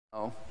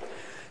Oh.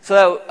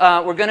 So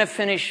we're going to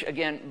finish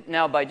again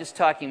now by just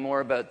talking more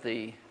about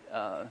the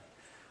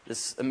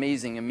this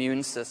amazing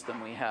immune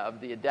system we have,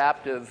 the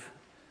adaptive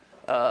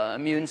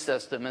immune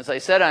system. As I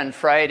said on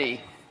Friday,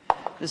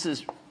 this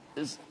is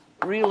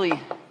really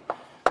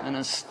an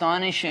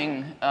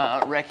astonishing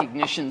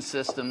recognition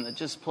system that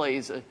just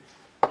plays a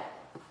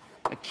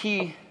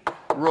key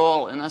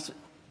role in us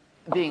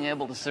being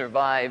able to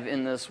survive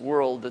in this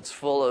world that's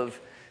full of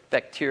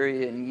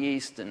bacteria and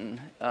yeast and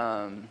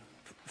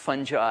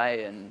fungi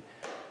and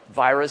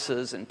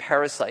viruses and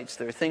parasites.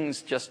 There are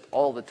things just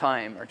all the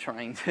time are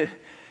trying to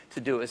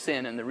do us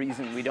in, and the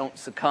reason we don't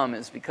succumb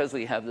is because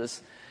we have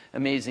this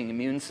amazing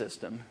immune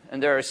system.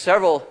 And there are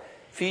several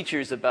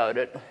features about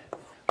it,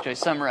 which I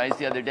summarized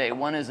the other day.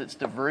 One is its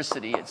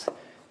diversity. It's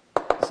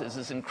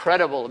this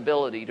incredible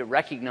ability to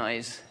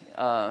recognize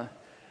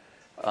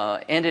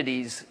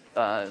entities,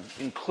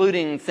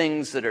 including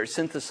things that are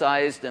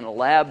synthesized in a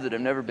lab that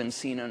have never been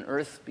seen on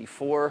Earth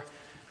before.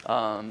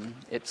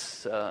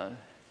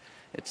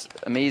 It's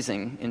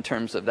amazing in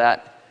terms of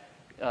that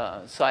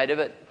side of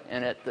it.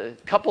 And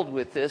coupled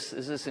with this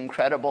is this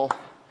incredible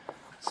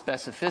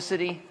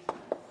specificity.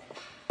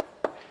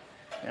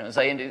 As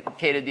I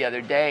indicated the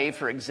other day,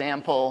 for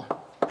example,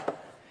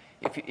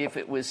 if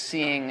it was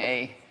seeing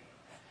a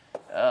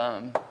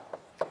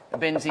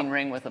benzene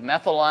ring with a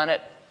methyl on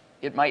it,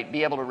 it might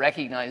be able to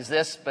recognize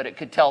this, but it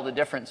could tell the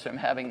difference from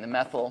having the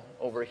methyl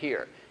over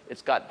here.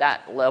 It's got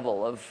that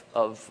level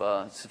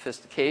of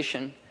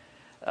sophistication.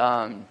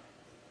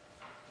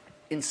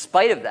 In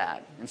spite of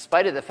that, in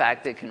spite of the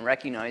fact that it can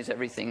recognize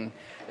everything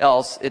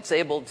else, it's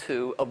able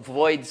to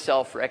avoid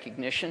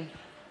self-recognition.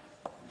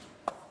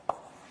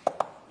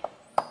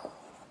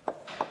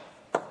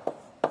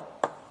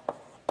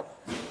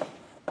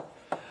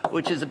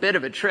 Which is a bit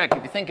of a trick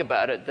if you think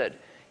about it, that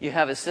you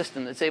have a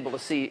system that's able to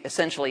see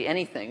essentially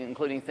anything,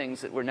 including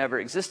things that were never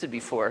existed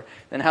before.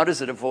 Then how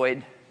does it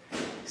avoid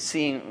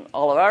seeing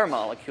all of our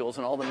molecules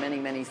and all the many,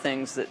 many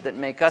things that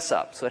make us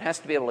up? So it has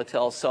to be able to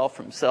tell self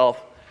from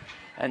self.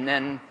 And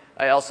then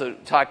I also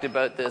talked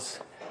about this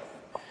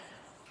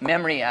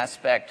memory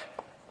aspect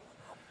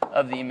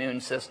of the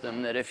immune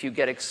system, that if you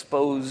get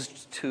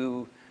exposed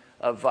to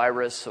a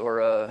virus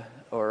or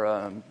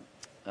a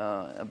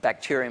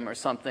bacterium or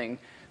something,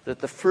 that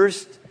the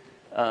first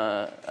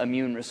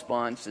immune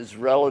response is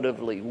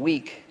relatively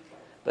weak,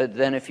 but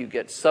then if you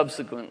get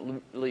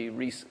subsequently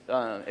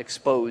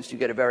exposed, you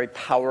get a very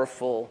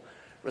powerful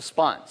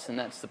response. And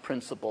that's the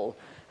principle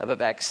of a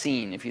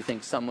vaccine. If you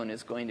think someone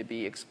is going to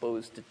be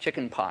exposed to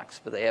chickenpox,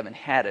 but they haven't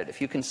had it,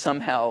 if you can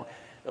somehow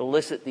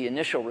elicit the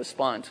initial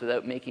response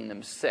without making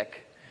them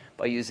sick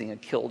by using a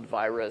killed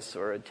virus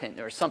or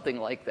something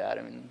like that.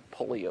 I mean,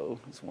 polio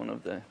is one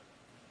of the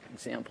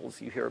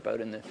examples you hear about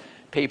in the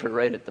paper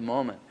right at the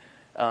moment.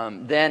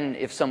 Then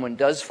if someone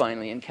does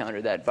finally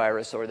encounter that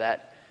virus or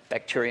that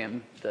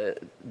bacterium,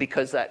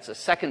 because that's a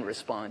second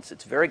response,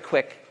 it's very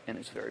quick and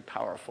it's very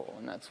powerful,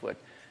 and that's what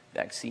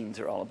vaccines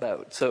are all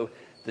about. So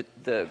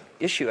the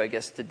issue, I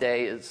guess,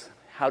 today is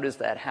how does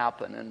that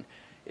happen? And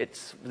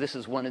this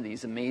is one of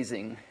these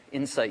amazing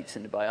insights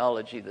into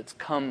biology that's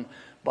come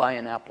by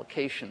an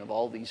application of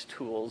all these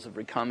tools of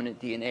recombinant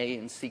DNA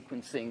and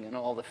sequencing and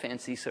all the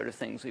fancy sort of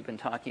things we've been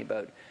talking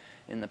about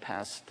in the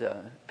past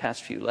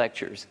few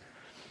lectures.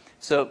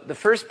 So the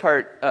first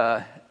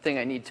thing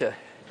I need to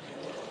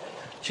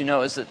let you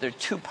know is that there are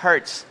two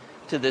parts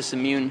to this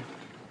immune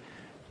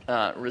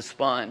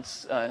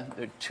response. There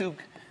are two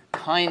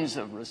kinds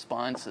of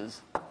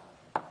responses.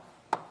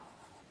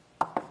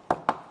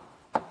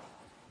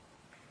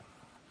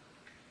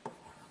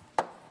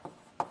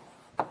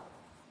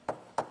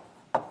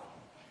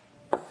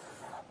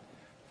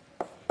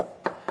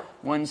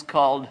 One's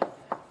called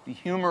the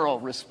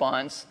humoral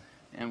response,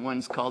 and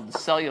one's called the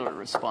cellular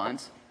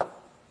response.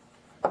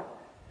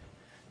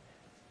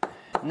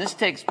 And this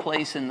takes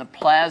place in the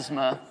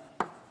plasma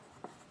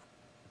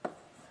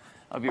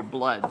of your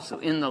blood. So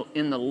in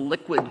the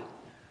liquid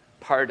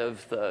part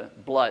of the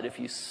blood, if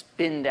you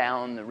spin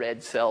down the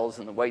red cells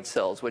and the white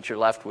cells, what you're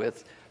left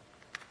with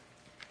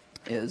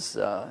is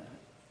the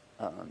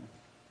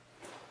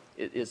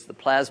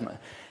plasma.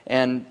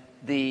 And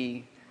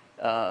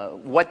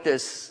what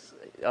this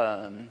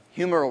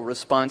humoral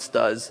response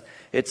does,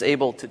 it's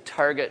able to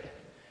target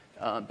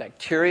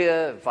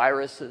bacteria,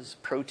 viruses,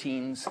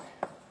 proteins.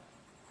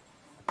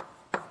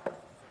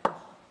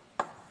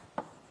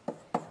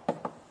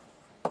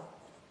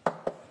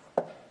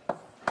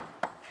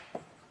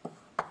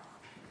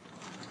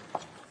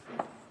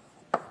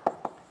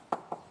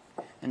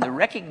 And the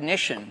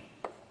recognition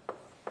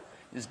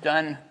is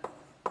done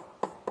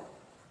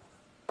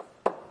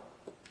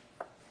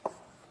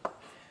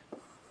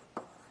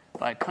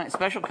by a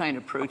special kind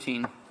of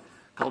protein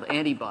called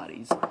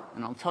antibodies.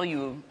 And I'll tell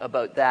you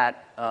about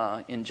that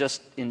in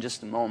just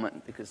a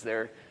moment, because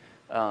they're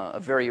a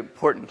very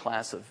important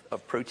class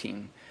of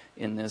protein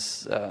in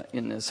this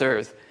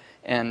Earth.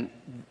 And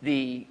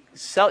the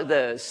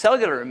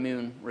cellular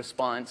immune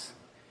response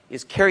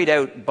is carried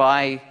out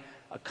by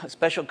a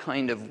special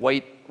kind of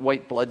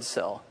white blood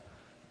cell.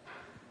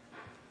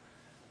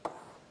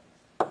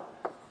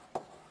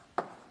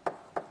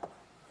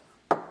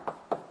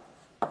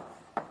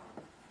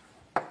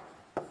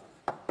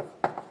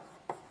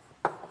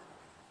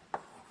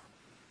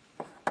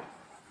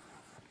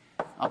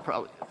 I'll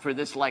probably, for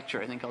this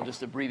lecture, I think I'll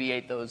just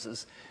abbreviate those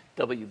as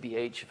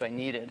WBH if I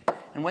needed.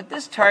 And what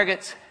this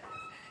targets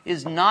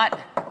is not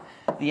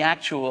the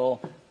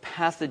actual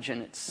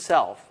pathogen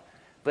itself,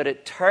 but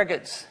it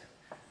targets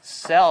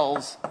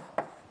cells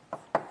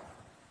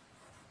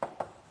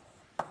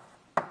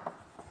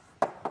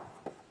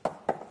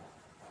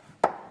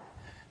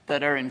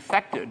that are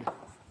infected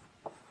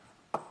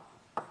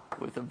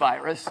with a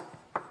virus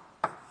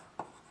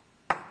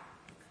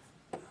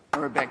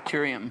or a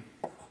bacterium,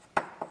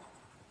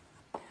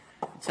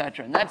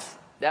 etc. And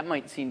that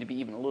might seem to be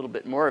even a little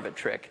bit more of a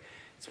trick.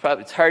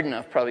 It's hard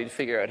enough probably to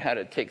figure out how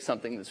to take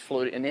something that's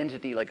floating, an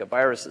entity like a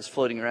virus is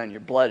floating around your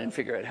blood, and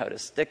figure out how to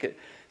stick it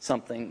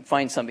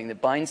find something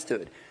that binds to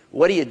it.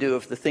 What do you do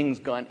if the thing's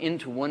gone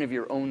into one of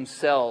your own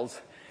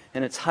cells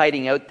and it's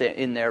hiding out there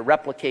in there,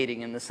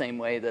 replicating in the same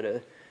way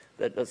that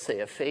let's say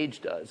a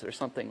phage does or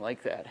something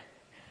like that?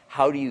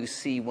 How do you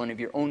see one of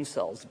your own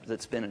cells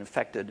that's been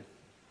infected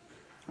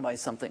by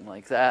something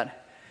like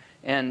that?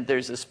 And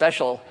there's a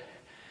special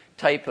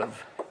type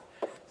of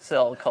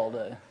cell called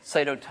a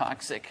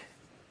cytotoxic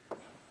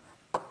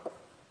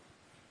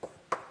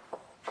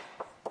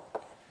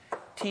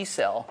T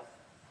cell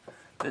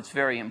that's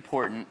very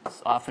important.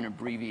 It's often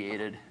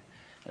abbreviated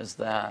as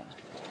that.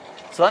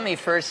 So let me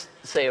first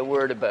say a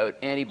word about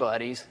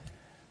antibodies.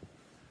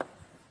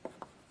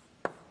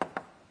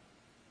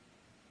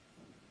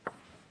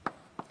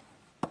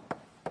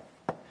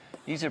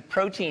 These are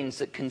proteins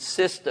that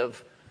consist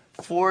of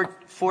four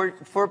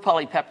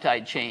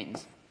polypeptide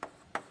chains.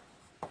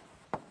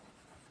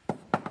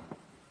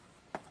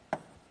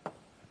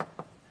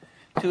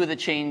 Two of the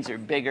chains are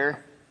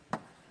bigger,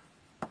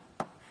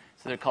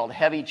 so they're called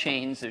heavy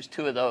chains. There's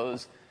two of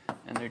those,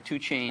 and there are two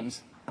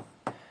chains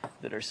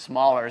that are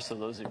smaller, so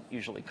those are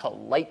usually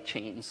called light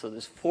chains. So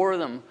there's four of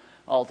them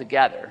all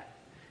together.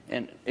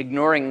 And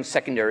ignoring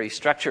secondary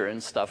structure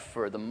and stuff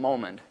for the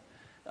moment,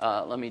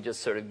 let me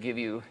just sort of give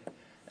you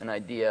an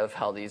idea of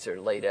how these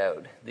are laid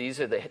out. These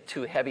are the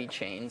two heavy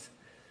chains.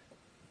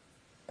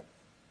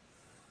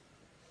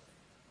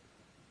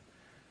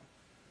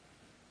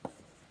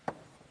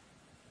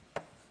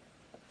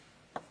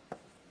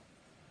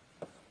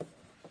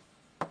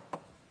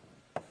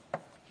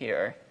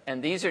 Here,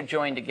 and these are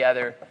joined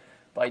together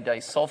by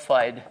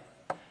disulfide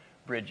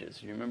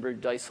bridges. You remember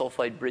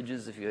disulfide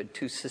bridges? If you had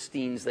two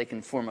cysteines, they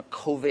can form a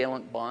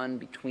covalent bond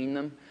between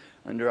them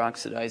under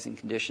oxidizing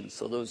conditions.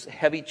 So those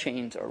heavy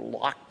chains are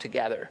locked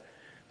together.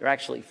 They're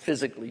actually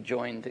physically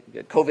joined,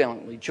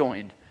 covalently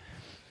joined.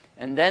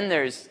 And then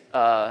there's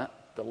the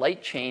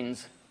light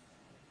chains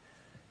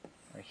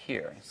are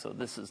here. So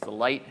this is the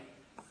light.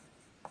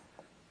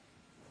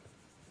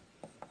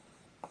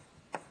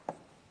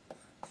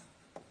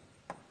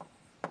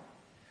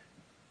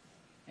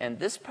 And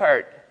this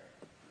part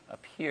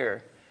up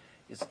here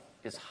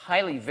is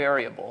highly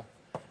variable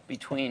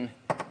between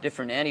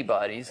different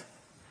antibodies.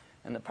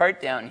 And the part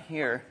down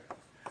here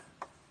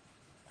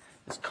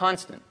is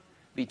constant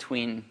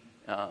between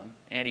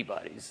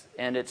antibodies.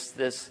 And it's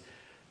this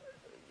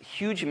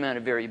huge amount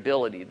of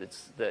variability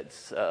that's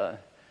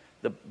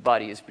the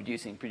body is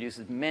producing. It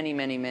produces many,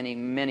 many, many,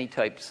 many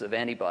types of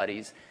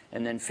antibodies,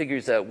 and then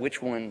figures out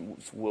which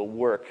ones will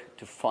work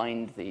to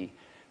find the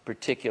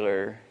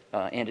particular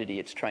entity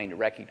it's trying to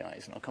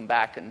recognize. And I'll come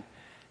back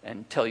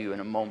and tell you in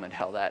a moment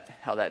how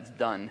that's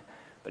done.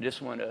 But I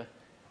just want to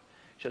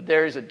show,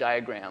 there's a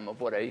diagram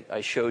of what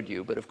I showed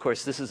you. But of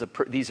course,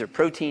 these are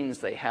proteins.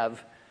 They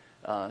have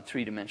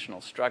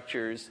three-dimensional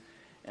structures.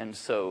 And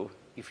so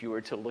if you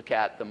were to look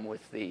at them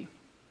with the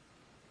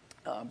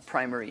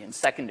primary and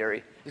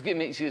secondary,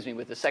 excuse me,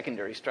 with the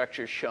secondary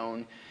structures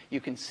shown,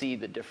 you can see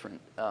the different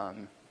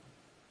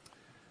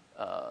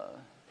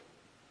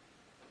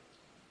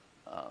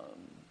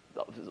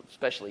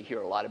especially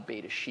here, a lot of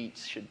beta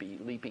sheets should be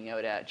leaping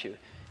out at you.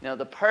 Now,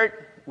 the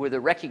part where the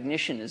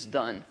recognition is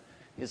done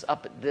is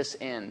up at this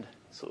end.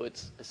 So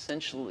it's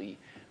essentially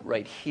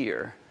right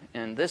here.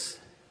 And here's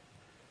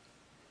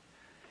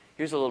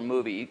a little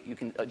movie. You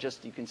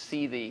can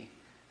see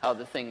how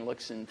the thing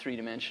looks in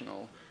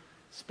three-dimensional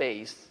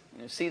space.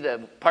 You see the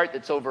part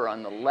that's over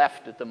on the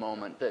left at the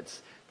moment,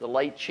 that's the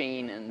light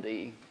chain and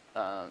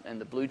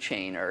the blue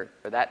chain, or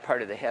that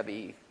part of the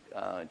heavy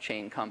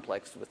chain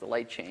complex with the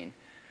light chain.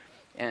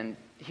 And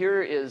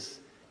here it's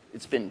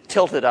been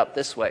tilted up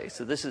this way.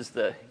 So this is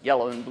the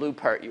yellow and blue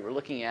part you were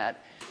looking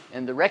at.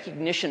 And the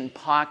recognition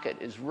pocket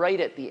is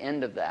right at the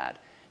end of that.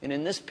 And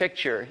in this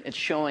picture, it's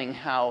showing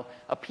how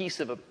a piece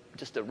of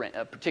just a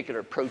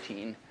particular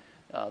protein,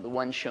 the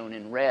one shown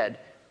in red,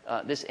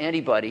 this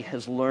antibody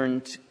has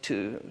learned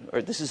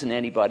or this is an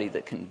antibody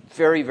that can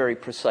very, very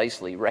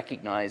precisely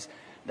recognize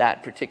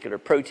that particular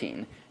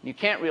protein. You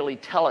can't really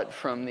tell it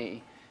from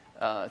the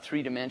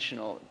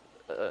three-dimensional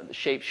the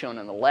shape shown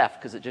on the left,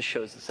 because it just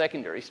shows the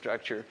secondary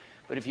structure.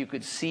 But if you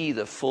could see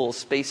the full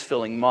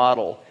space-filling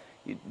model,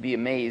 you'd be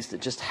amazed at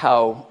just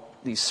how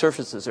these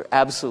surfaces are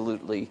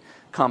absolutely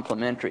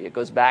complementary. It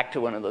goes back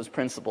to one of those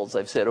principles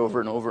I've said over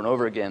and over and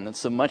over again, that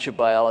so much of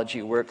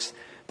biology works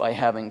by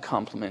having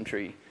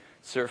complementary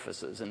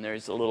surfaces. And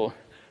there's a little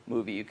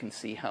movie, you can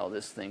see how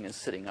this thing is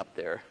sitting up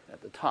there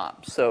at the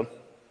top. So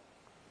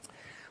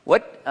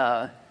what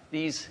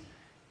these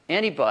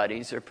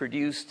antibodies are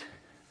produced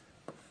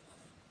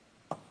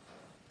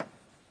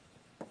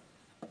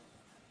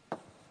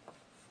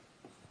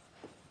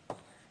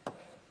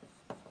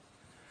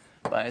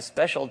by a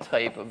special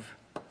type of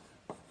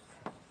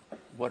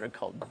what are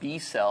called B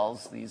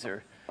cells. These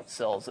are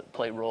cells that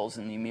play roles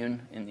in the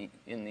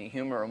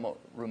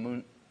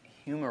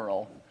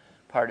humoral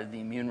part of the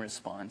immune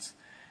response,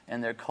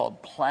 and they're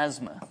called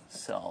plasma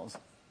cells.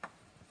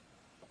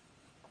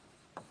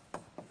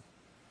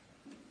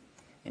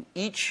 And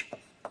each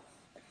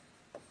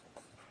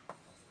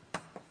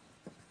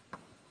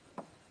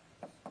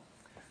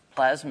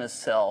plasma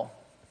cell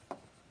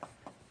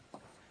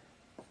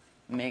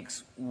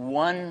makes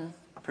one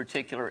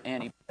particular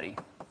antibody.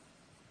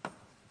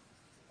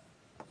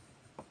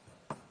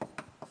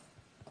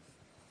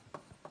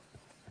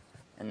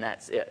 And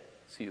that's it.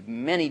 So you have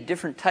many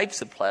different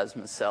types of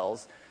plasma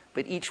cells,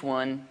 but each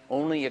one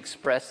only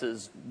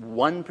expresses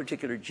one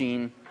particular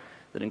gene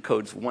that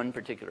encodes one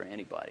particular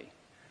antibody.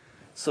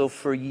 So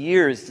for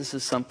years, this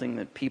is something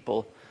that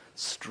people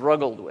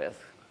struggled with,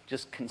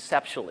 just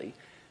conceptually.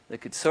 They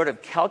could sort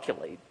of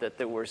calculate that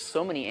there were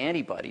so many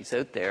antibodies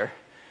out there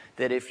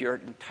that if your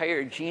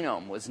entire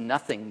genome was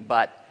nothing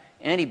but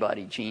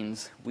antibody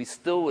genes, we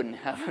still wouldn't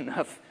have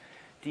enough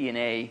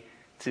DNA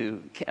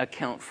to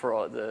account for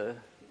all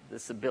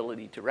this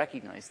ability to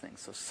recognize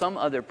things. So some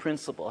other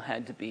principle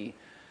had to be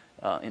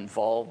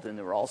involved, and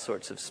there were all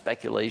sorts of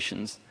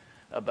speculations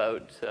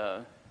about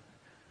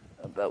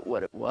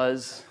what it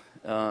was.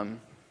 I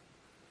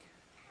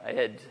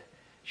had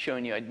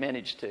shown you, I'd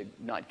managed to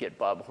not get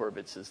Bob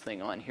Horvitz's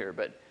thing on here,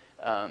 but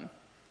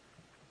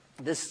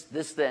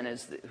this then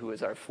is who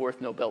is our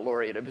fourth Nobel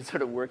laureate. I've been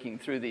sort of working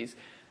through these.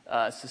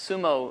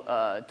 Susumu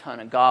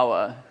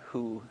Tanagawa,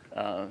 who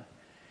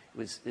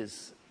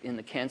is in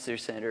the cancer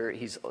center,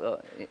 he's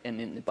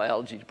and in the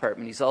biology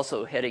department. He's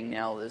also heading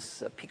now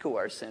this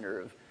PICOAR Center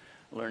of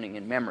Learning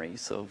and Memory.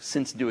 So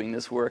since doing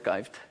this work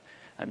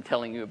I'm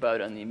telling you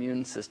about on the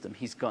immune system,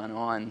 he's gone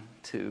on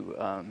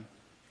to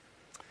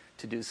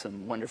do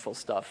some wonderful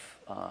stuff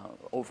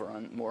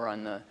more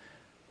on the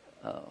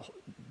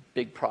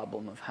big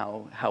problem of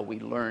how we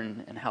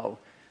learn and how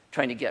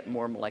trying to get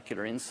more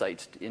molecular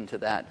insights into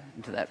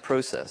that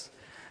process.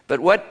 But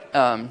what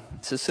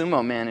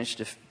Susumu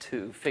managed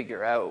to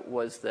figure out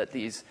was that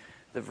this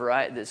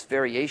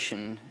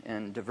variation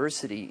and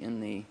diversity in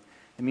the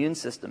immune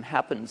system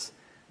has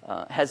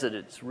at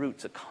its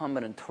roots a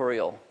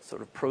combinatorial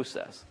sort of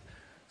process.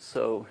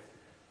 So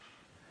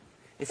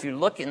if you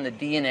look in the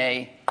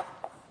DNA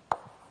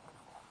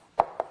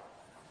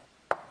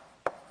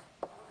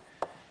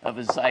of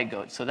a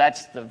zygote, so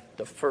that's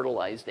the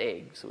fertilized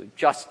egg. So we're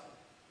just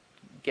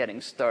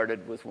getting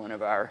started with one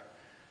of our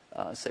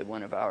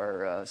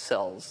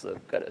cells.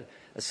 We've got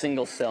a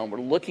single cell, and we're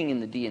looking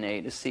in the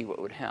DNA to see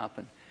what would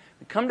happen.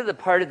 We come to the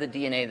part of the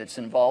DNA that's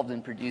involved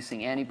in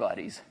producing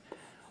antibodies.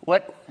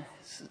 What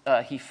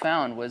he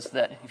found was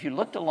that if you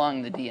looked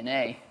along the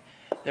DNA,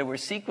 there were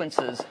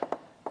sequences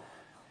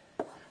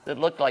that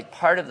looked like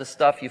part of the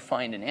stuff you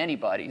find in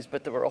antibodies,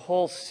 but there were a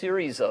whole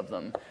series of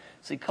them.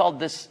 So he called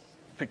this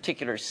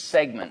particular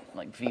segment,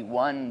 like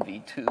V1,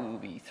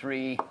 V2,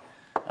 V3,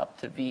 up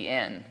to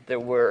Vn. There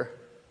were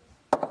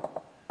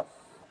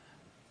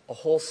a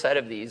whole set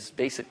of these,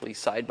 basically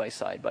side by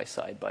side by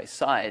side by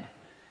side.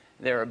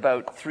 There are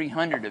about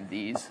 300 of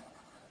these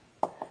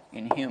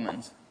in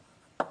humans.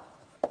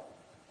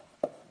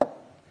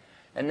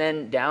 And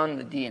then down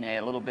the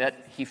DNA a little bit,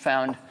 he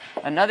found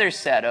another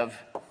set of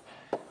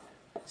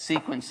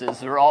sequences.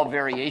 They're all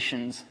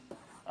variations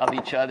of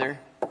each other.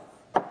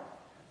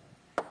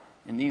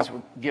 And these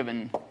were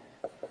given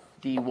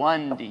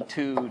D1,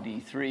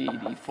 D2, D3,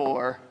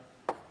 D4,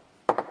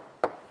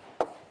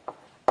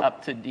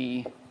 up to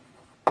D,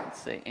 let's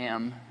say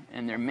M.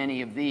 And there are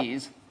many of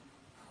these.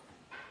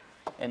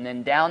 And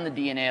then down the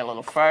DNA a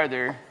little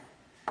farther,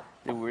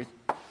 there were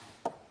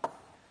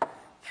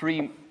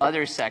 3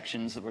 other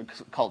sections that were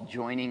called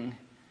joining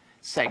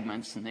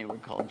segments, and they were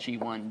called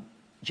J1,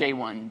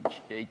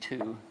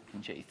 J2,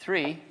 and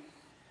J3.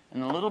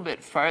 And a little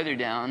bit farther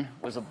down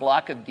was a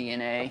block of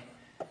DNA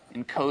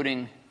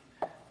encoding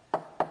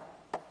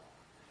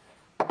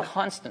a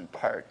constant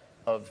part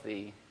of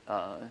this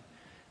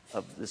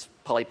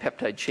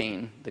polypeptide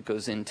chain that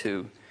goes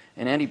into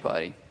an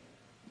antibody.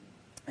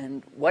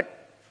 And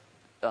what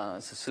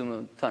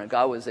Susumu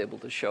Tanagawa was able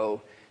to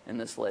show, and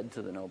this led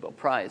to the Nobel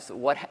Prize, so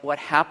what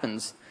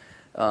happens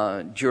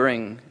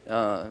during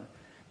the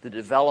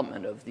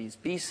development of these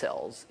B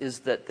cells is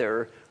that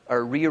there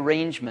are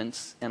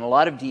rearrangements and a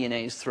lot of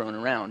DNA is thrown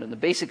around. And the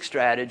basic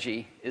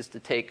strategy is to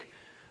take,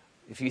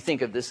 if you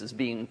think of this as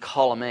being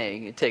column A,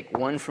 you take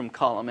one from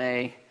column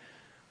A,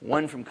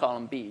 one from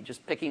column B,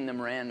 just picking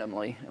them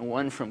randomly, and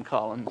one from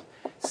column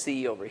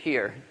C over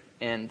here,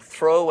 and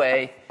throw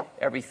away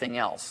everything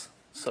else.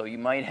 So you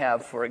might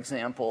have, for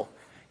example,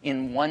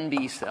 in one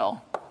B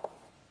cell,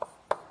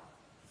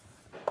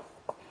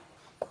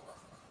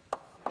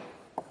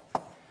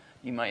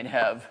 you might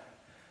have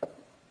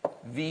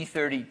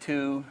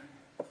V32,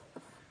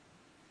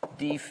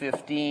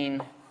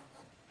 D15,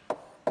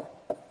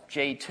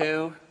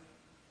 J2,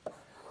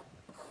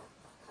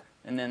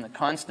 and then the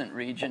constant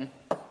region.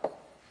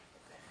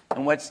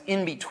 And what's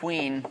in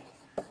between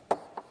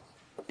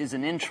is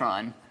an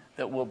intron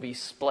that will be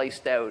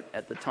spliced out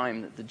at the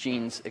time that the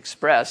gene's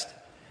expressed.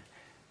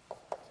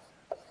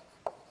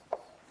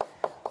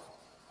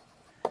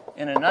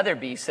 In another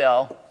B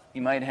cell,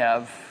 you might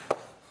have,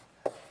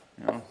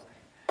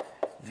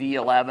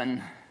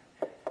 V11,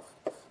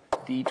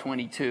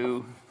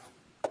 D22,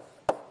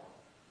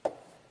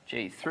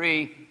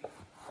 J3.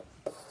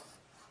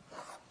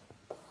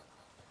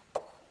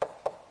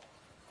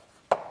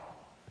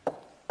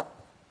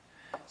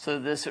 So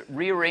this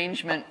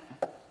rearrangement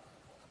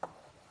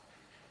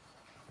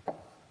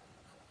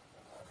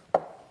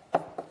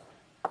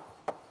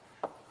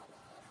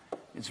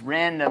is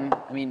random.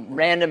 I mean,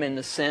 random in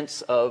the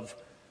sense of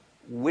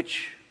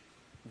which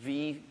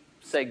V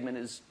segment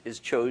is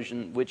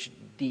chosen, which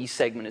D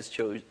segment is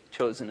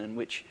chosen, and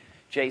which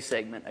J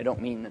segment. I don't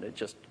mean that it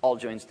just all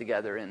joins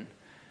together in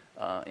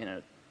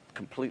a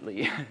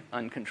completely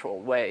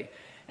uncontrolled way.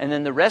 And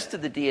then the rest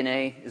of the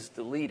DNA is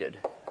deleted.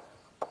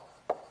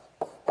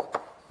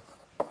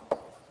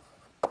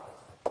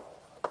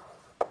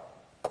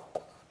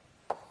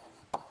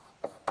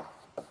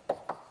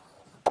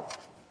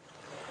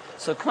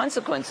 So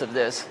consequence of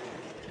this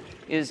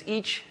is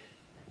each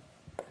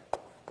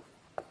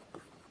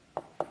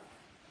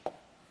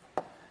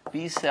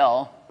B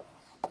cell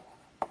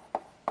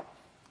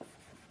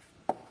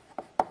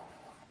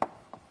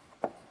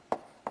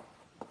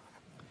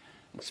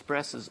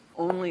expresses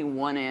only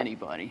one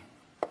antibody.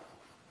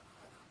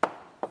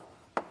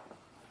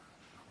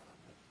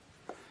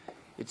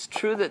 It's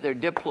true that they're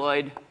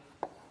diploid,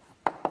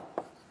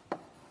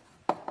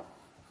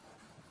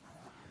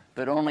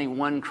 but only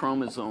one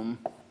chromosome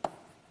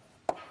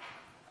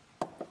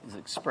is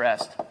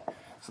expressed.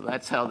 So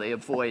that's how they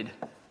avoid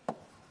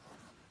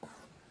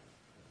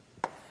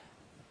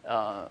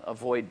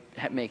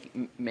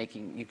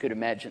making, you could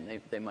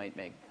imagine they might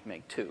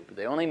make two, but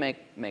they only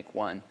make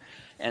one.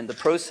 And the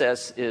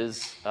process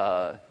is,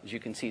 as you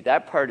can see,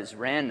 that part is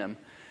random.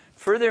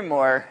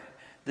 Furthermore,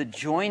 the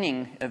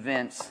joining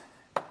events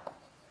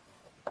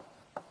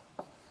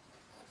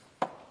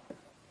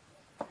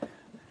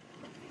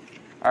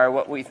are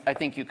what I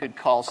think you could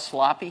call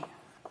sloppy.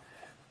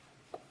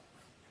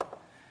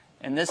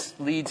 And this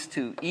leads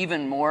to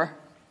even more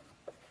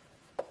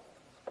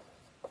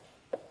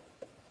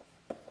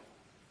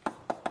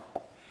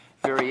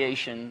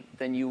variation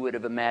than you would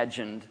have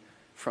imagined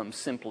from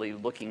simply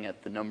looking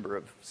at the number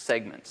of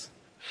segments.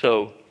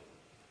 So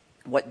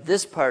what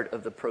this part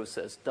of the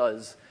process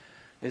does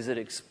is it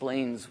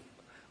explains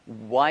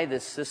why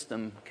this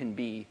system can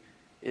be,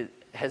 it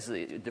has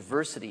the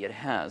diversity it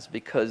has,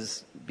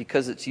 because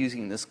it's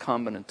using this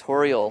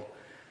combinatorial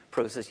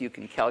process. You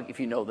can calculate, if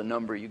you know the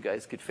number, you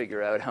guys could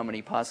figure out how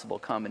many possible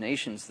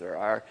combinations there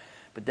are.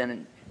 But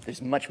then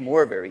there's much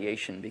more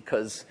variation,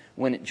 because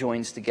when it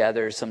joins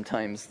together,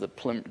 sometimes the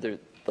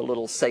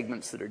little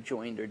segments that are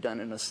joined are done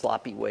in a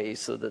sloppy way,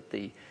 so that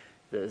the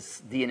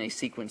DNA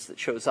sequence that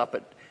shows up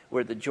at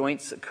where the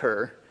joints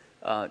occur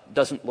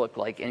doesn't look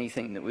like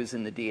anything that was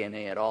in the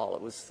DNA at all.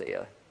 It was, say,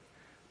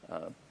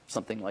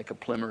 something like a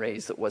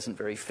polymerase that wasn't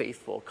very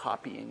faithful,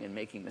 copying and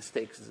making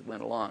mistakes as it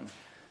went along.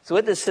 So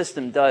what this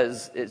system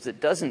does is it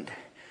doesn't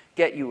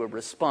get you a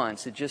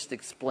response. It just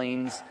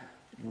explains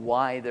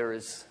why there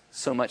is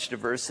so much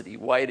diversity,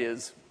 why it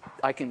is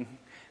I can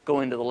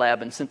go into the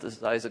lab and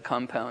synthesize a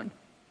compound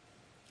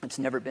that's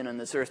never been on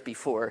this earth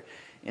before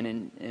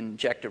and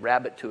inject a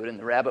rabbit to it, and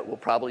the rabbit will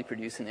probably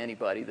produce an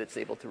antibody that's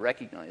able to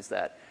recognize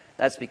that.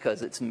 That's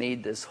because it's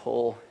made this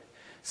whole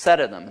set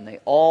of them, and they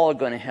all are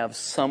going to have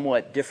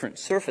somewhat different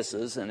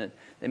surfaces, and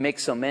they make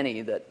so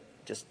many that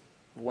just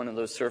one of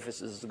those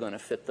surfaces is going to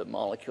fit the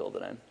molecule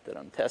that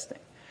I'm testing.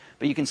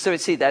 But you can sort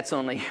of see that's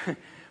only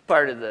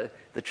part of the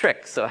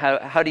trick. So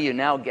how do you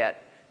now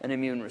get an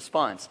immune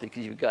response?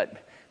 Because you've got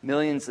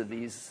millions of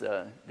these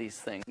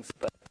things,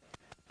 but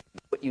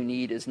what you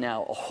need is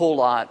now a whole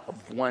lot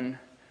of one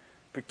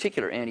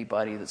particular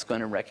antibody that's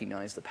going to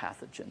recognize the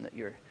pathogen that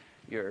you're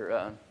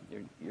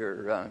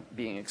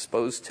being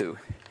exposed to.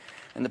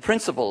 And the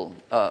principle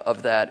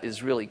of that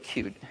is really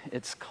cute.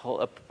 It's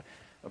called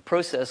a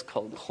process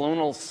called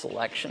clonal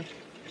selection.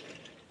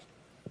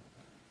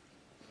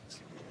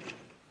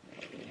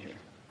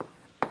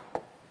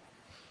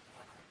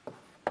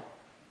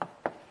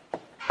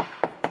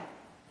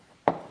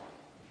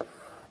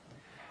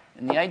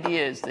 And the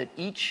idea is that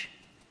each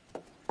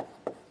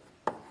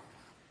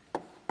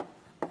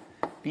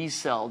B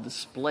cell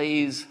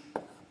displays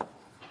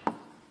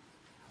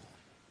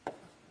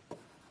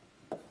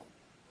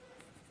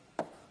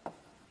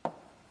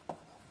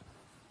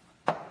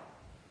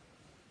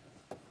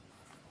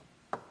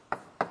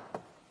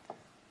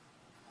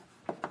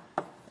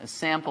a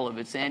sample of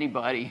its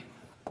antibody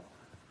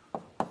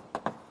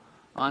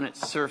on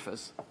its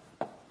surface.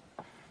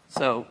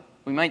 So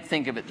we might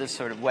think of it this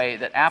sort of way,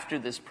 that after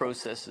this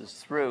process is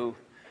through,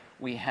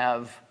 we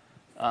have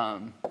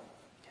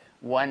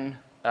one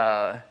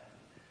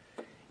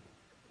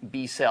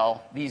B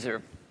cell. These are,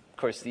 of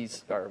course,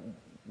 these are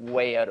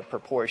way out of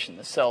proportion.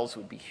 The cells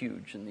would be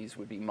huge, and these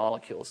would be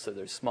molecules, so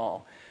they're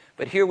small.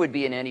 But here would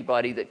be an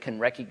antibody that can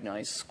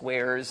recognize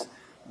squares.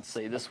 Let's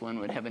say this one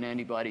would have an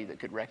antibody that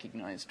could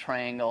recognize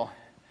triangle.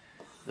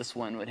 This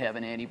one would have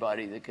an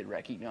antibody that could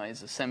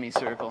recognize a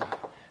semicircle,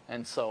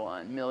 and so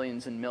on.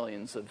 Millions and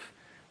millions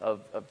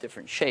of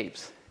different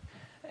shapes.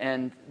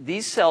 And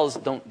these cells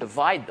don't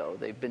divide, though.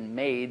 They've been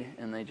made,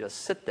 and they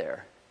just sit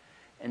there.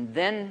 And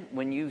then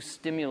when you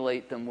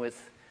stimulate them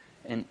with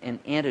an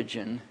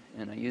antigen,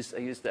 and I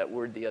used that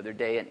word the other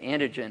day, an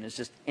antigen is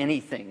just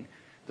anything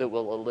that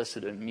will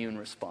elicit an immune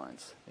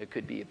response. It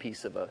could be a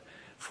piece of a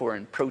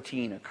foreign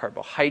protein, a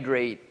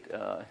carbohydrate,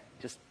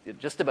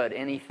 just about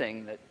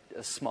anything that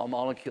a small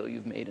molecule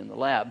you've made in the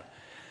lab.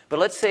 But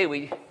let's say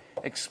we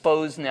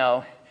expose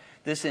now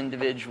this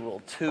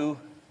individual to,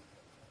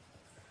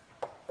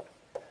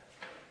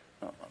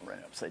 right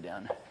upside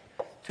down,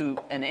 to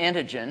an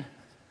antigen,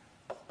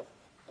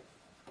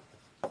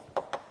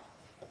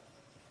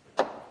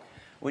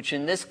 which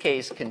in this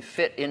case can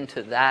fit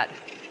into that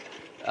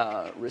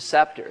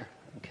receptor.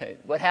 Okay,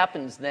 what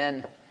happens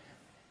then,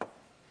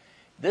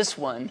 this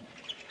one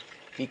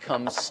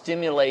becomes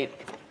stimulate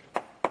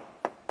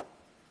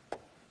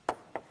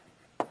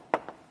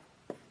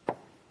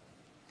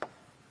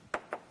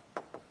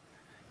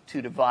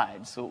to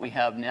divide. So what we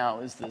have now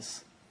is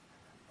this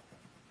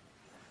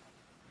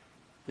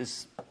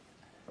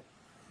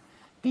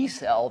B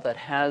cell that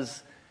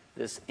has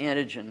this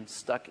antigen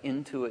stuck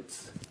into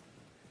its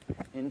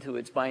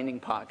binding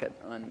pocket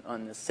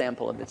on the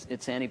sample of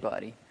its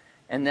antibody.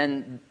 And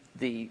then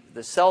the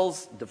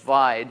cells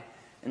divide,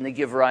 and they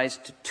give rise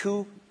to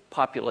two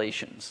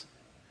populations.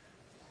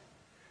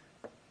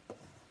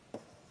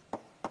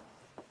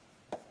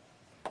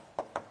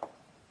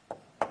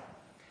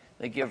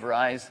 They give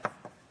rise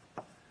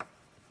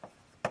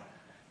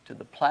to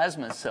the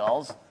plasma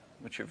cells,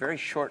 which are very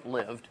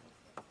short-lived,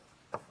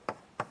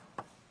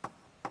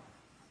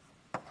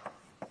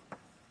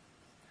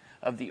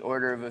 of the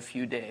order of a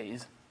few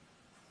days.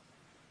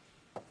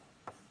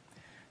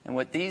 And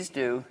what these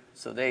do,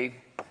 so they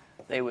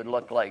would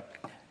look like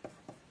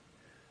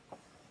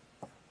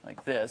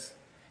this.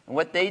 And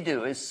what they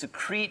do is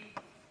secrete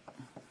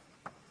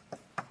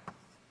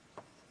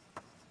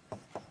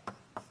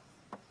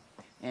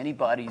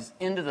antibodies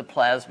into the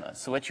plasma.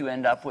 So what you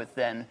end up with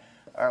then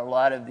are a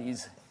lot of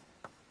these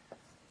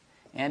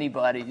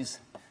antibodies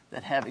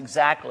that have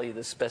exactly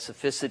the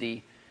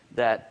specificity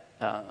that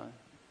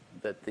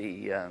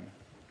the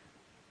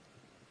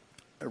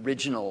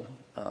original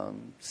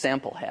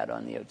sample had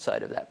on the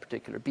outside of that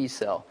particular B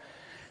cell.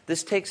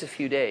 This takes a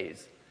few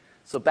days.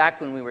 So back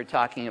when we were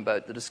talking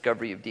about the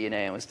discovery of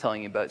DNA, I was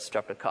telling you about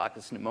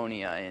Streptococcus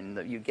pneumonia,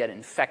 and you get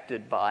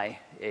infected by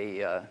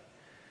the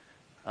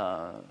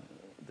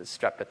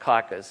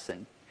Streptococcus,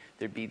 and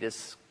there'd be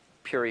this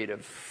period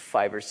of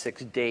 5 or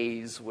 6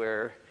 days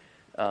where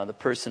the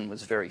person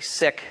was very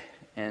sick,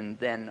 and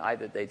then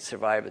either they'd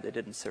survive or they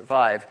didn't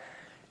survive.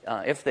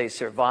 If they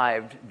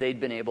survived, they'd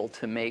been able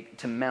to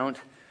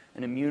mount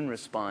an immune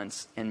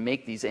response and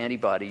make these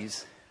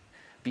antibodies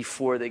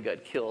before they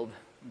got killed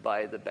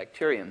by the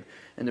bacterium.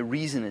 And the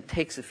reason it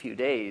takes a few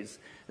days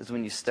is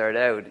when you start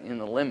out in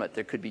the limit,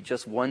 there could be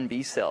just one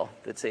B cell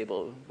that's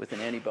able, with an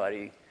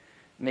antibody,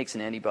 makes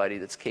an antibody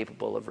that's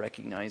capable of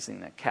recognizing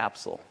that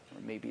capsule.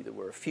 Or maybe there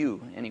were a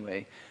few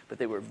anyway, but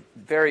they were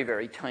very,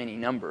 very tiny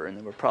number, and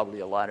there were probably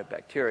a lot of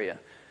bacteria.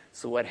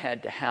 So what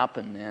had to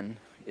happen then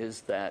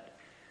is that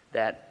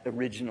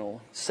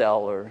original cell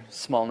or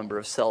small number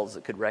of cells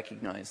that could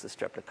recognize the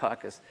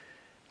Streptococcus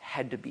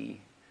had to be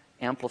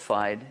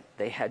amplified.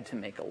 They had to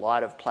make a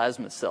lot of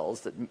plasma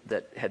cells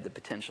that had the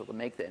potential to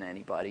make that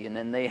antibody, and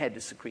then they had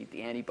to secrete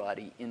the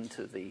antibody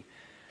into the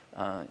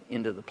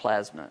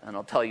plasma. And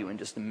I'll tell you in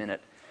just a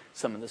minute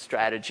some of the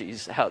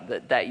strategies how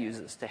that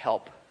uses to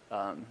help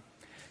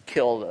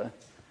kill the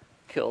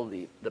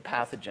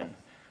pathogen.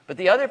 But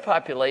the other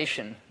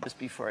population, just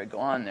before I go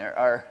on there,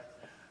 are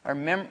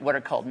what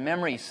are called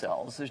memory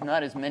cells. There's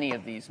not as many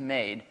of these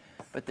made,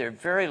 but they're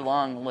very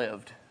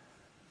long-lived.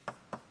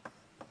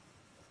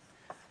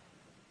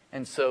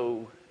 And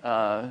so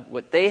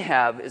what they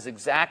have is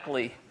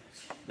exactly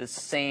the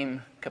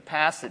same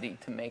capacity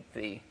to make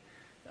the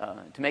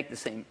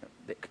same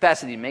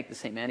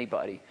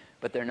antibody,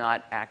 but they're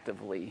not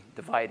actively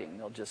dividing.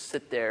 They'll just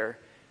sit there,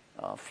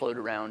 float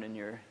around in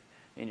your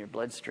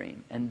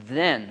bloodstream. And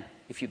then,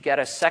 if you get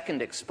a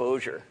second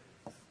exposure,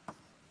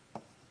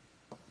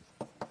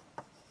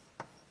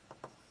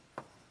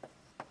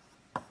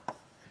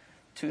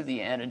 to the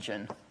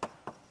antigen,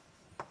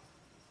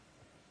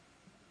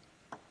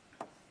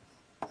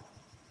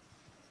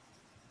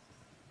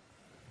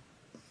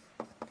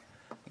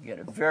 you get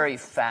a very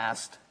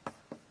fast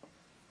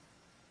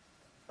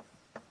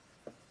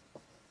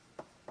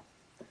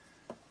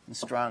and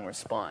strong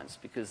response,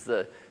 because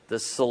the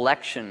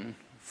selection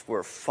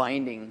for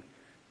finding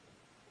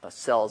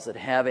cells that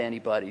have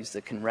antibodies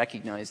that can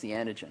recognize the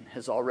antigen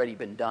has already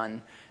been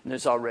done, and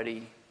there's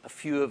already a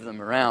few of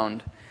them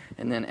around.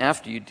 And then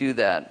after you do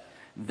that,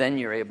 then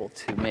you're able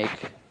to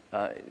make,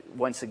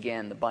 once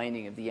again, the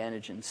binding of the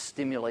antigen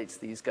stimulates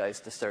these guys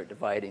to start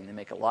dividing. They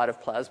make a lot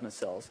of plasma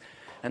cells.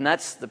 And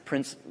that's the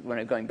when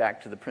I'm going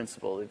back to the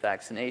principle of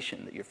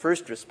vaccination, that your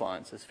first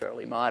response is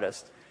fairly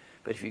modest.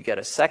 But if you get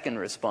a second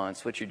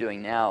response, what you're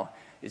doing now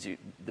is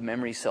the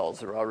memory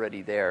cells are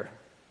already there.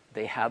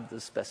 They have the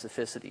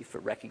specificity for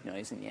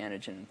recognizing the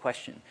antigen in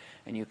question,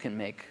 and you can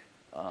make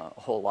a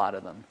whole lot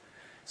of them.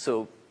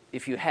 So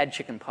if you had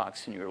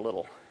chickenpox when you were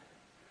little,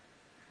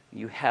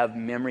 you have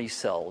memory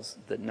cells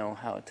that know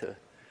how to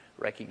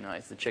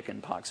recognize the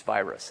chickenpox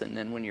virus. And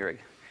then when your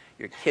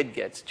kid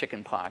gets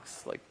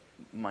chickenpox, like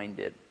mine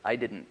did, I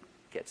didn't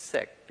get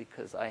sick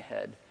because I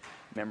had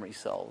memory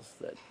cells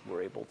that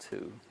were able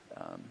to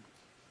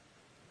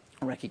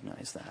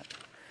recognize that.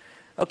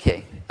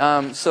 Okay,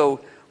 so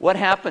what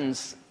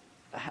happens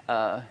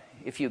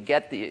if you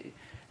get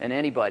an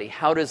antibody?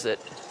 How does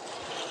this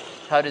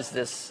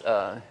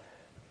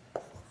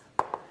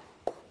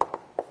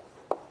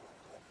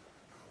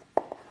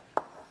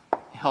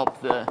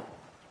help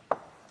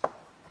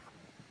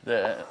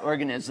the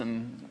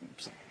organism,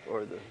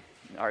 or in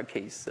our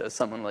case,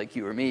 someone like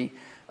you or me,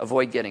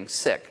 avoid getting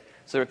sick?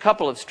 So there are a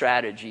couple of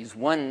strategies.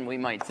 One we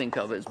might think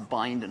of as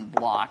bind and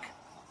block.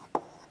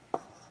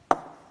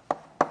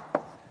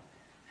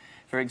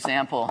 For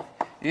example,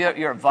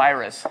 you're a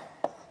virus,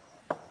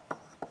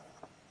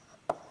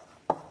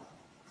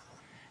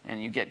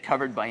 and you get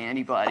covered by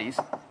antibodies.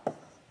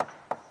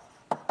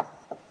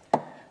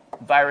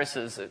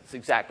 Viruses, it's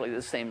exactly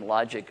the same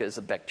logic as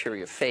a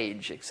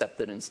bacteriophage, except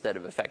that instead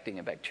of affecting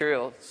a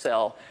bacterial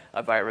cell,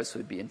 a virus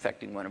would be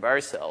infecting one of our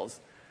cells.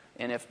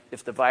 And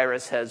if the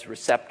virus has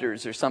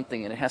receptors or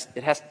something, and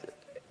it has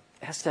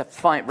to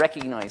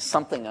recognize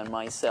something on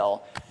my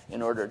cell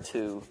in order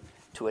to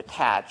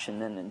attach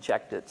and then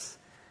inject its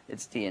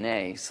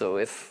DNA. So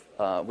if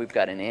we've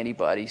got an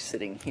antibody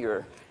sitting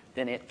here,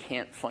 then it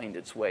can't find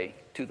its way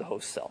to the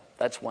host cell.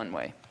 That's one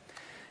way.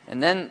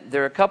 And then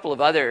there are a couple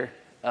of other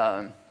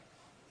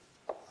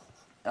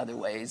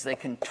ways. They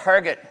can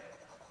target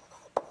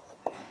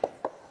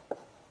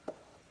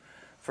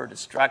for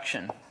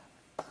destruction.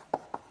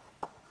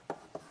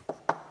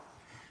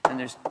 And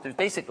there's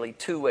basically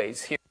two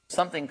ways here.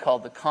 Something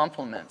called the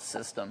complement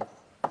system.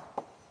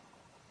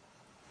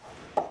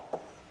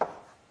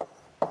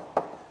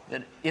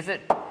 That if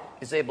it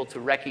is able to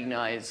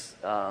recognize,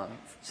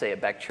 say, a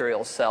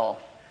bacterial cell,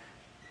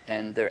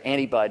 and their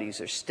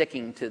antibodies are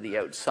sticking to the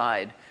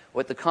outside,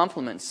 what the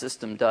complement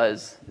system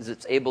does is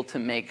it's able to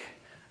make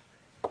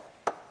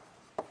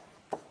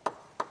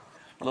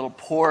little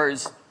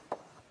pores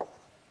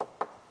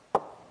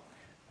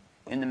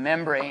in the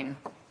membrane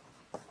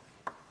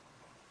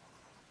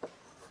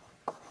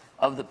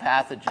of the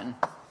pathogen.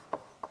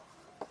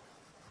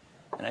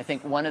 And I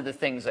think one of the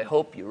things I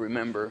hope you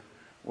remember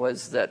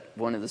was that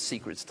one of the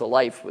secrets to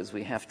life was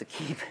we have to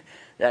keep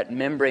that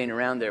membrane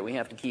around there. We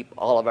have to keep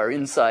all of our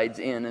insides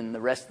in and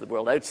the rest of the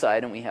world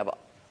outside, and we have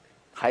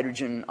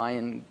hydrogen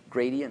ion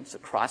gradients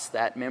across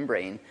that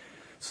membrane.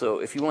 So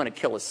if you want to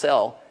kill a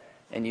cell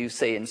and you,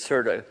 say,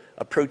 insert a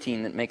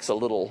protein that has a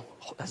little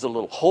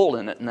hole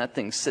in it, and that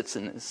thing sticks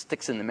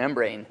in the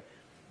membrane,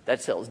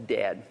 that cell's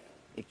dead.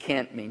 It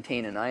can't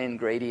maintain an ion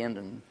gradient,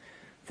 and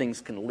things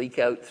can leak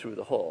out through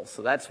the hole.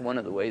 So that's one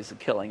of the ways of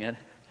killing it.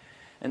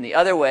 And the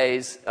other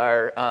ways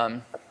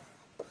are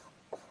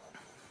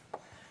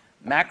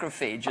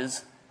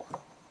macrophages.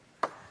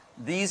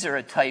 These are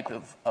a type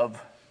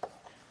of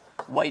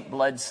white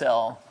blood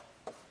cell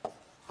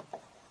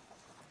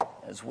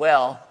as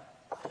well,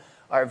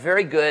 are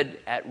very good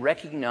at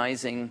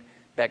recognizing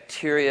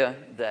bacteria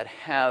that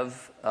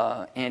have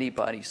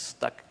antibodies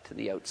stuck to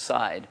the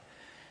outside.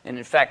 And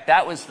in fact,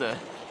 that was the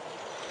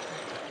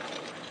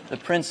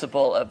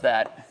principle of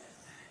that.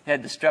 We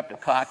had the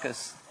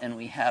streptococcus, and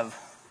we have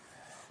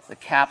the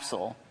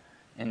capsule.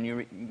 And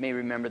you may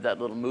remember that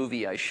little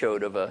movie I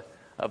showed of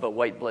a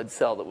white blood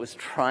cell that was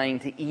trying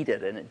to eat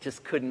it, and it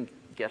just couldn't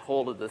get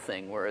hold of the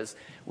thing. Whereas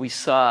we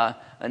saw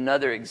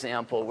another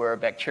example where a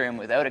bacterium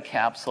without a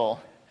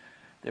capsule,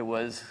 there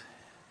was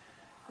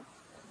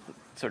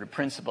sort of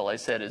principle I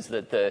said is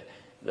that the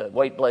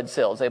white blood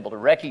cell is able to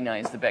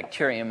recognize the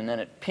bacterium, and then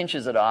it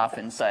pinches it off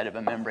inside of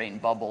a membrane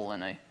bubble.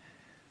 And I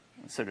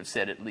sort of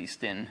said, at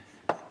least in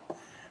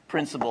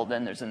principle,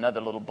 then there's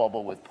another little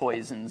bubble with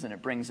poisons, and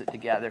it brings it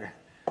together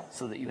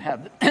so that you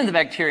have the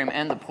bacterium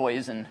and the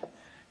poison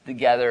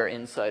together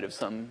inside of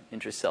some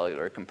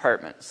intracellular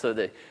compartment. So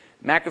the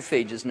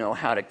macrophages know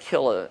how to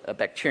kill a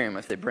bacterium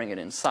if they bring it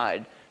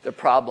inside. The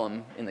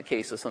problem in the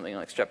case of something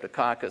like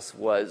streptococcus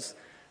was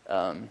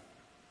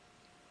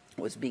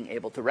being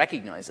able to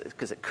recognize it,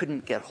 because it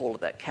couldn't get hold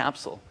of that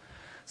capsule.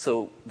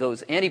 So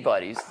those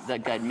antibodies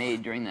that got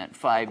made during that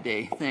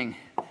 5-day thing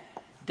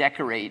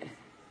decorate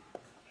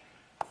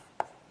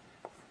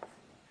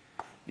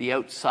the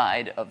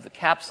outside of the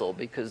capsule,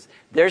 because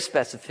their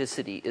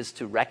specificity is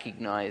to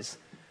recognize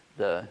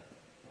the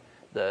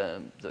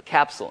the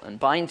capsule and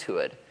bind to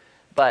it.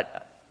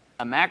 But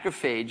a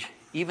macrophage,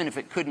 even if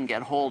it couldn't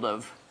get hold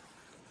of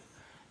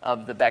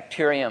the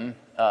bacterium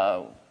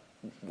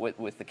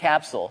with the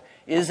capsule,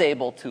 is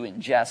able to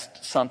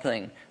ingest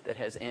something that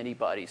has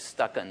antibodies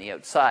stuck on the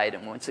outside,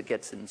 and once it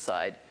gets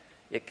inside,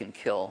 it can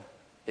kill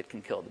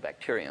the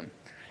bacterium.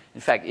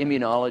 In fact,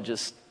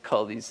 immunologists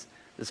call this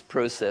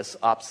process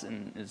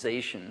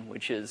opsonization,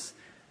 which is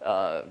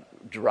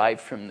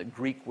derived from the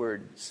Greek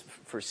word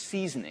for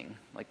seasoning,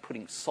 like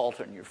putting salt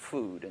on your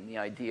food. And the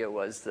idea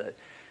was that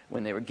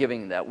when they were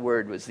giving that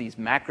word was these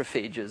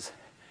macrophages,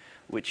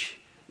 which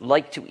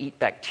like to eat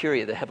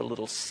bacteria that have a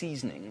little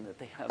seasoning, that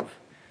they have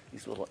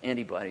these little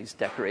antibodies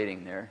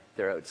decorating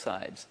their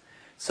outsides.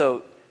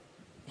 So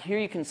here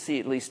you can see,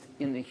 at least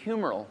in the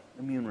humoral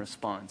immune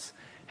response,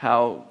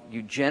 how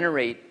you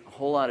generate a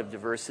whole lot of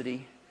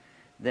diversity.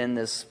 Then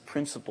this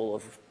principle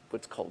of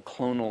what's called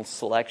clonal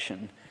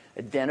selection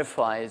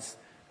identifies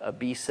a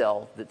B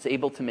cell that's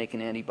able to make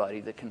an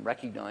antibody that can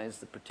recognize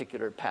the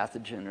particular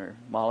pathogen or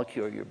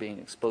molecule you're being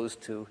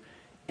exposed to,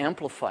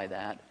 amplify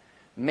that,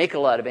 make a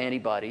lot of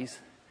antibodies,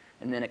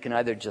 and then it can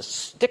either just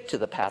stick to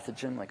the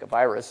pathogen like a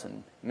virus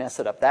and mess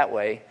it up that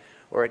way,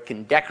 or it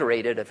can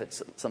decorate it if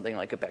it's something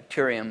like a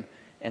bacterium,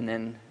 and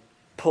then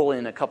pull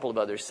in a couple of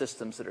other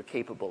systems that are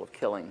capable of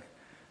killing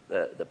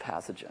the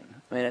pathogen.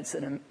 I mean, it's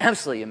an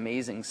absolutely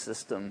amazing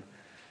system.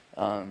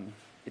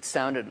 It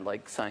sounded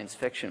like science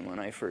fiction when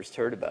I first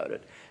heard about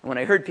it. And when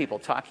I heard people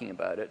talking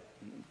about it,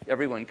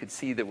 everyone could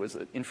see there was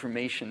an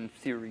information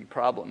theory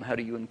problem. How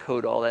do you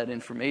encode all that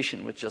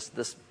information with just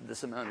this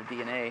amount of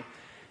DNA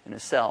in a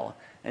cell?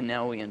 And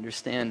now we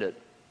understand it.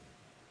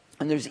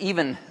 And there's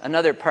even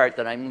another part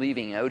that I'm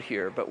leaving out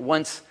here, but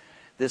once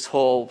this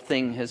whole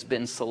thing has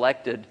been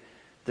selected,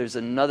 there's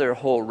another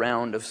whole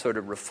round of sort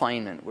of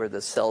refinement where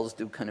the cells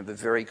do kind of a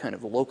very kind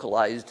of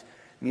localized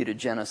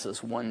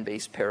mutagenesis, one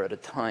base pair at a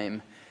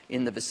time,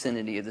 in the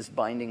vicinity of this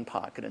binding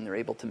pocket, and they're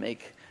able to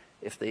make,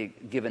 if they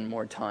given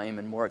more time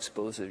and more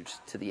exposures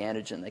to the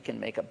antigen, they can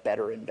make a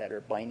better and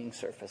better binding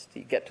surface to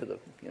get to the,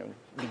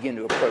 begin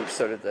to approach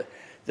sort of the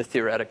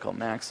theoretical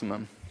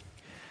maximum.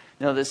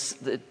 Now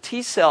the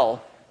T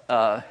cell,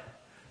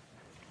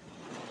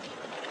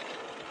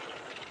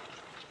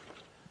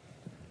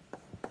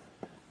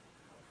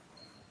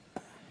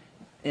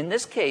 in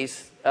this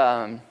case,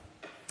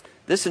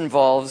 this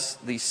involves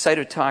the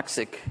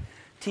cytotoxic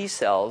T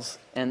cells,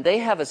 and they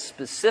have a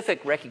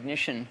specific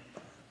recognition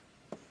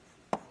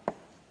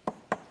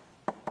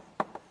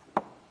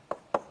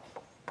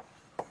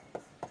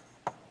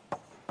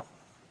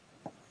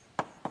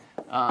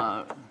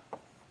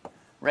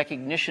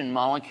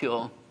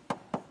molecule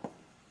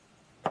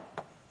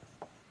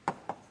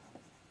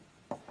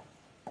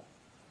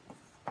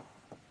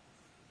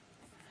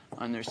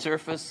on their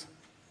surface.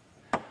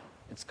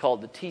 It's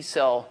called the T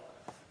cell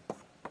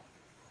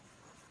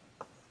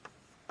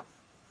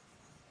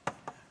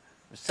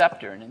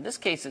receptor, and in this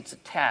case it's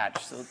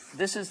attached. So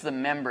this is the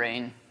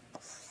membrane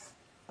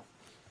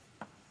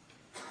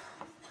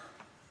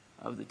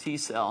of the T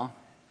cell,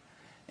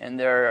 and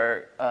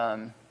there's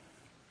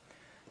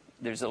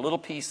a little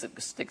piece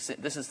that sticks in.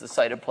 This is the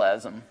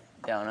cytoplasm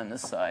down on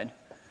this side.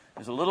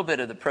 There's a little bit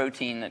of the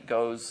protein that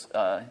goes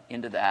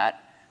into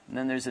that, and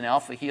then there's an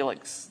alpha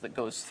helix that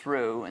goes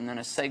through, and then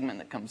a segment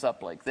that comes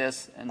up like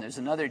this, and there's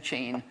another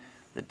chain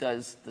that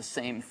does the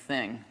same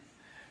thing.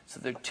 So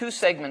there are two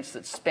segments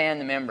that span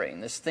the membrane.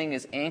 This thing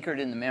is anchored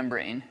in the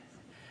membrane,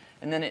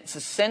 and then it's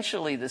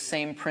essentially the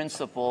same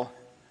principle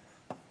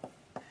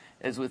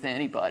as with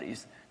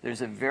antibodies.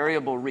 There's a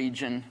variable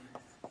region,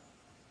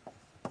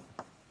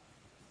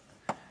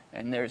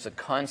 and there's a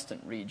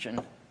constant region.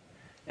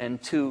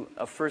 And to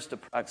a first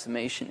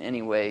approximation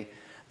anyway,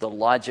 the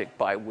logic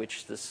by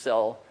which the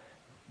cell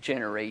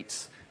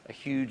generates a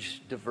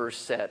huge diverse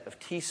set of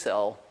T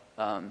cell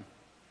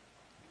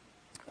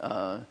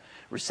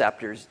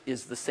receptors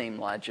is the same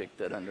logic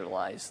that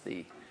underlies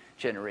the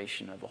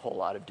generation of a whole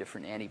lot of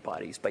different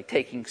antibodies by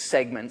taking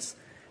segments,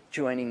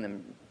 joining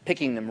them,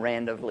 picking them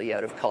randomly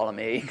out of column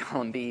A,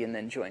 column B, and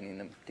then joining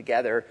them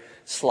together,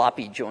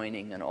 sloppy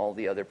joining, and all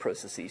the other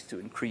processes to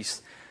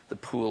increase the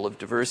pool of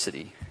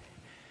diversity.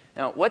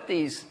 Now, what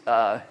these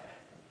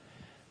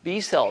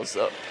B cells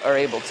are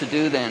able to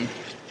do then,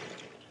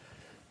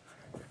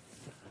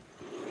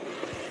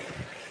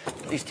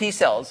 these T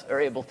cells are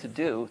able to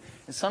do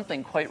is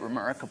something quite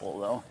remarkable,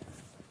 though.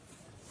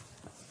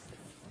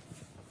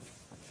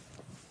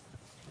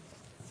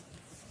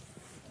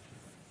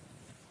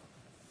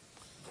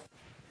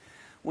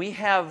 We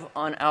have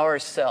on our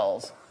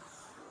cells,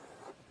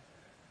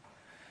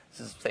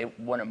 this is, say,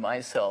 one of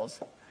my cells,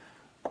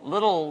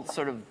 little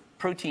sort of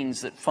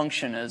proteins that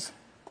function as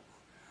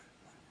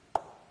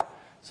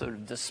sort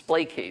of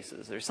display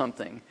cases or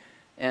something.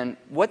 And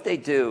what they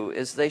do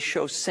is they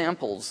show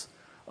samples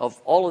of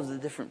all of the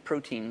different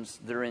proteins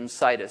that are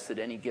inside us at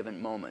any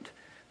given moment.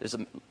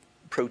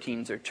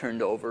 Proteins are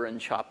turned over and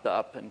chopped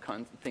up, and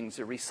things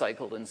are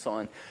recycled and so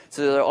on.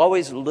 So there are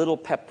always little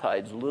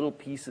peptides, little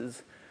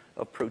pieces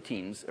of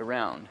proteins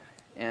around.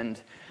 And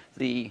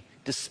the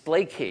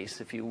display case,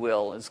 if you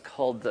will, is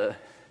called the,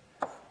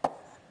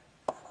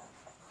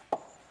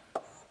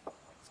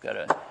 it's got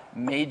a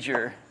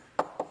major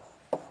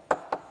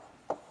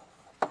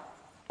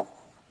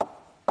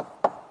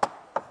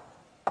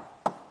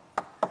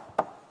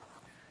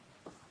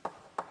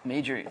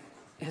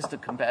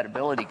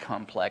histocompatibility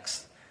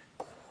complex,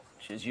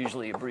 which is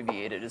usually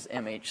abbreviated as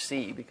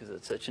MHC because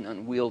it's such an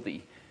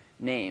unwieldy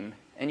name.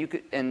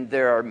 And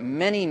there are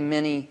many,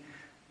 many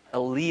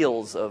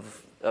alleles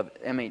of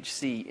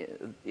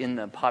MHC in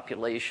the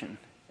population,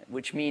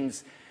 which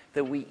means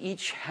that we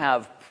each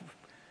have,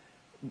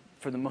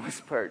 for the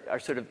most part, are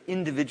sort of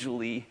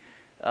individually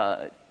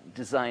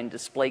designed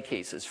display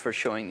cases for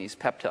showing these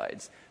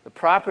peptides. The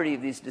property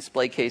of these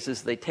display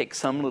cases, they take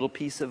some little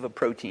piece of a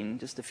protein,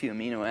 just a few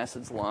amino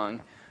acids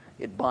long,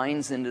 it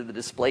binds into the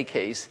display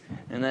case,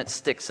 and that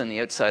sticks on the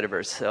outside of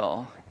our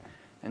cell.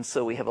 And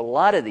so we have a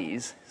lot of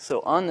these.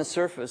 So on the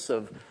surface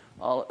of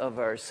all of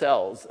our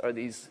cells are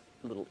these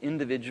little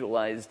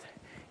individualized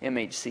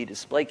MHC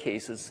display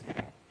cases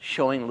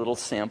showing little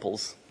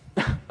samples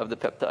of the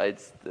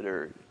peptides that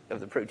are, of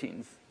the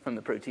proteins, from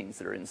the proteins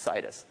that are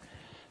inside us.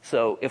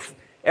 So if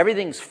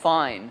everything's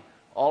fine,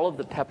 all of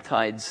the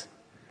peptides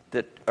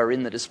that are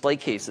in the display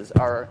cases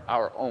are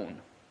our own.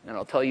 And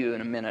I'll tell you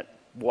in a minute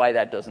why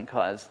that doesn't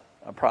cause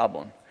a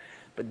problem.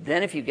 But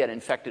then if you get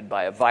infected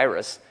by a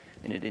virus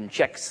and it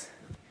injects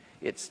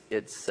its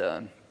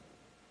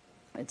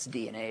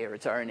DNA or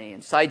its RNA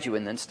inside you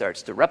and then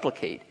starts to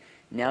replicate,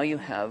 now you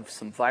have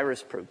some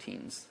virus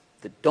proteins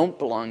that don't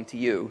belong to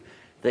you.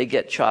 They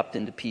get chopped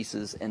into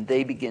pieces and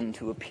they begin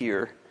to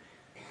appear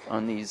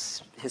on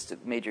these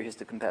major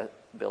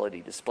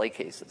histocompatibility display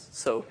cases.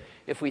 So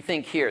if we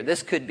think here,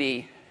 this could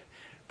be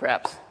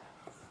perhaps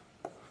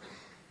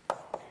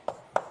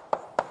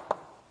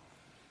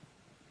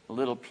a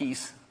little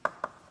piece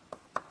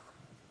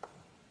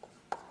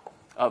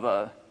of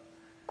a,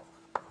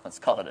 let's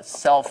call it a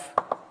self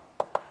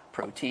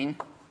protein.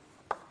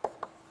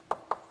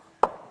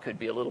 Could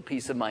be a little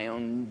piece of my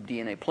own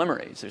DNA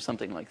polymerase or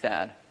something like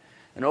that.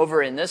 And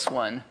over in this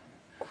one,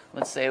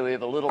 let's say we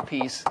have a little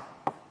piece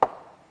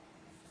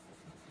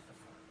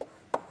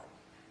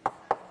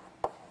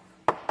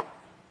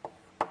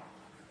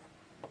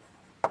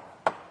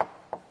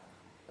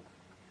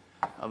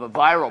of a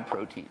viral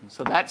protein.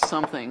 So that's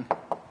something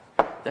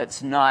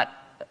that's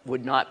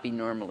would not be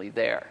normally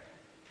there.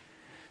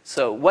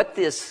 So what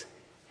this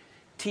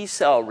T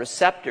cell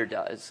receptor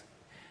does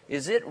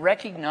is it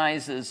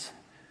recognizes,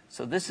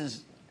 so this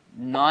is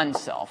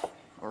non-self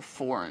or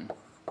foreign.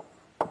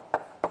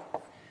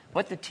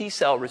 What the T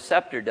cell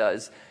receptor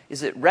does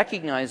is it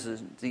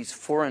recognizes these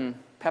foreign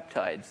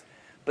peptides,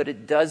 but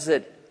it does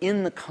it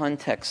in the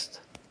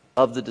context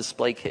of the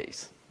display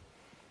case.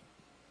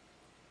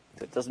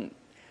 So it doesn't,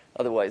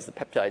 otherwise the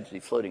peptides would be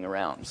floating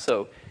around.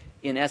 So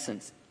in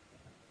essence,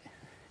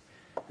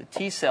 the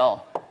T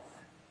cell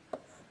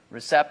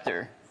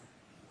receptor,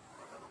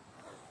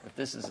 if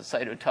this is a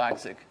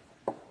cytotoxic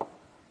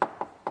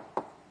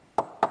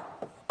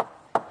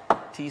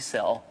T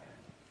cell,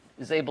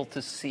 is able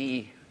to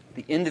see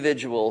the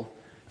individual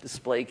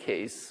display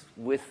case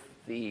with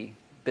the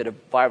bit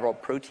of viral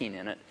protein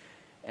in it,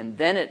 and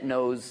then it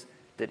knows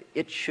that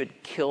it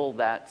should kill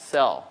that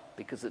cell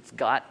because it's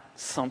got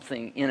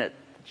something in it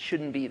that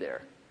shouldn't be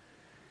there.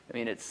 I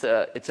mean, it's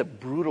a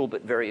brutal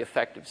but very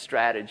effective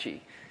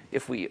strategy.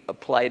 If we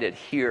applied it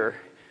here,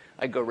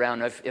 I go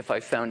around, if I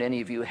found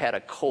any of you had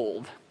a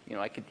cold, you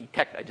know, I could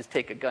detect, I just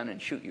take a gun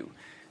and shoot you.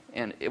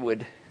 And it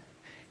would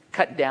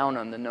cut down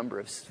on the number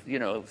of, you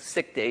know,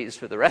 sick days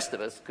for the rest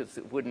of us because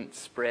it wouldn't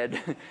spread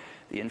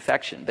the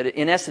infection. But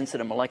in essence,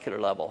 at a molecular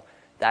level,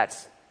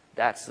 that's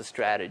the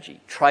strategy.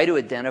 Try to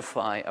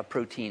identify a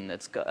protein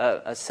that's got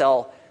a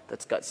cell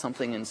that's got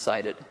something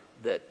inside it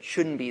that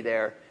shouldn't be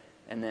there,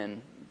 and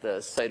then the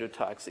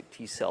cytotoxic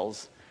T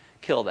cells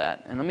kill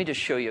that. And let me just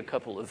show you a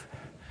couple of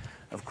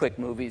quick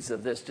movies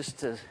of this. Just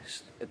to,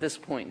 at this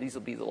point, these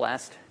will be the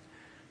last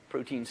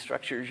protein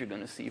structures you're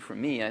going to see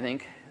from me, I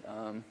think.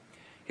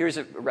 Here's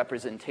a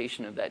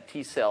representation of that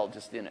T cell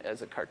just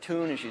as a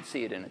cartoon, as you'd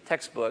see it in a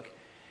textbook.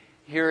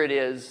 Here it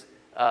is.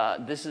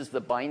 This is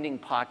the binding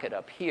pocket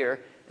up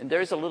here. And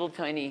there's a little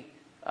tiny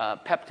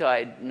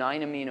peptide,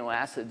 9 amino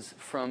acids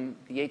from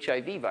the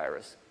HIV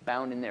virus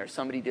bound in there.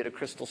 Somebody did a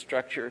crystal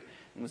structure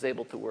and was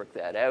able to work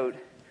that out.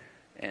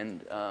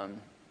 And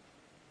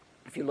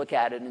if you look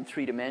at it in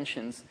 3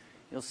 dimensions,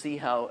 you'll see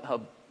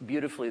how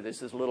beautifully there's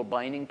this little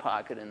binding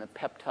pocket and the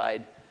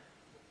peptide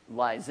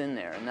lies in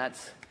there. And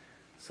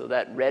so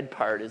that red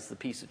part is the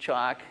piece of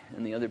chalk,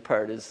 and the other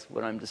part is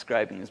what I'm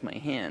describing as my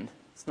hand.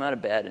 It's not a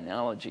bad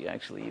analogy,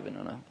 actually, even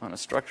on a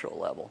structural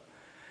level.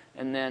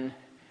 And then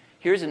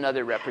here's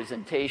another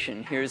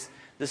representation.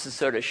 This is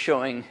sort of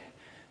showing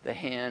the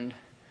hand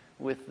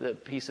with the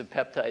piece of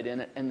peptide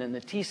in it, and then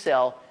the T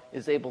cell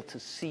is able to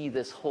see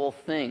this whole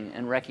thing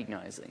and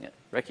recognize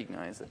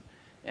it.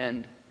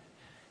 And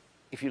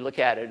if you look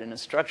at it in a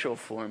structural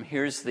form,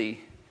 here's the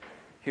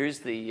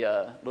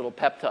little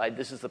peptide.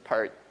 This is the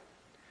part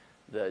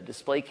the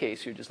display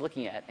case you're just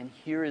looking at, and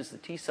here is the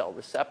T cell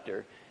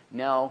receptor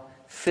now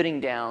fitting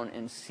down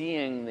and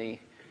seeing the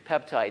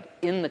peptide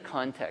in the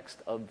context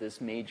of this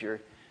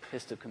major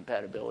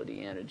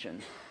histocompatibility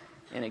antigen.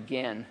 And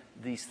again,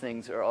 these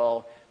things are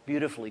all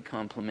beautifully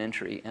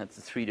complementary at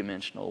the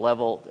three-dimensional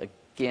level.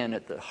 Again,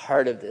 at the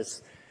heart of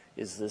this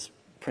is this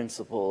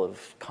principle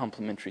of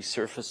complementary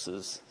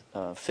surfaces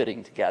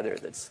fitting together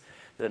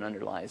that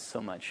underlies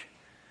so much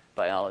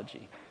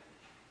biology.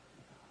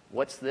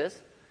 What's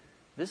this?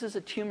 This is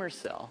a tumor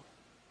cell.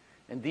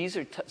 And these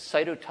are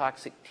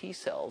cytotoxic T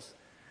cells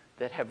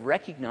that have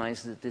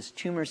recognized that this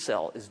tumor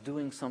cell is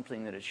doing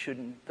something that it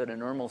shouldn't, that a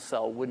normal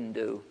cell wouldn't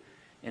do,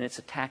 and it's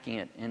attacking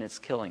it and it's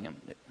killing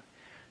them.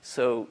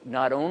 So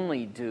not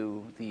only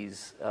do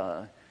these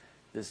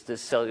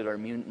this cellular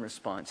immune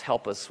response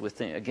help us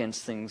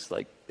against things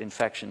like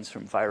infections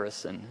from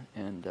virus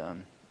and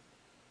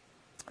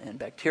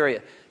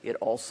bacteria, it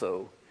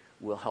also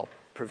will help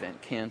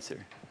prevent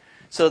cancer.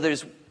 So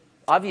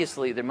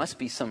obviously there must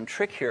be some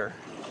trick here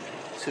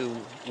to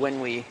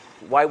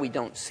why we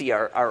don't see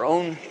our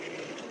own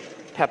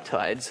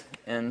peptides.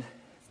 And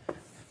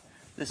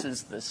this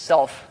is the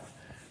self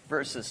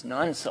versus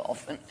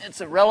non-self. And it's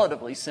a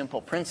relatively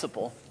simple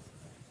principle.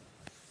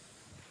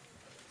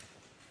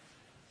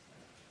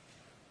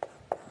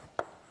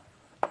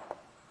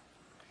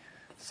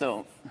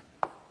 So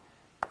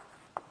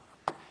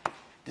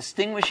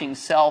distinguishing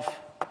self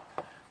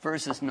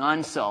versus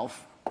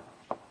non-self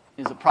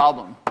is a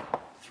problem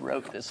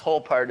throughout this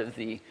whole part of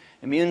the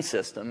immune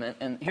system.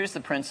 And here's the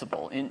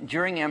principle.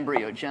 During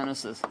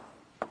embryogenesis,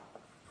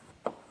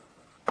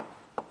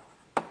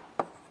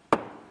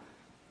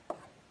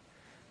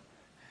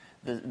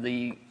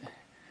 the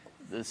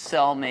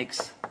cell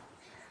makes,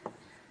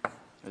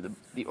 or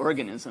the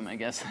organism, I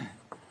guess,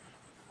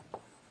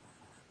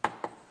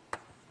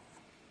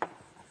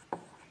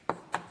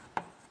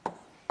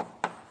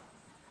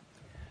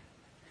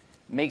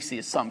 makes the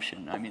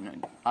assumption. I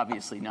mean,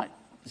 obviously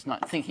it's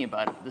not thinking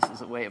about it. This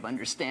is a way of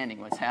understanding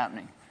what's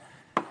happening.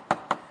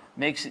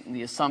 Makes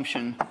the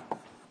assumption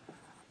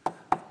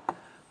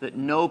that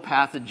no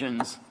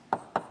pathogens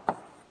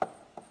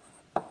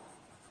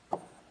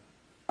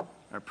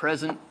are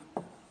present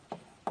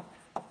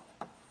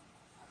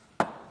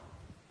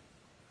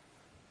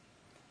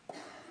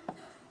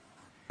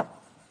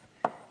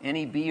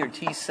any B or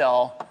T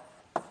cell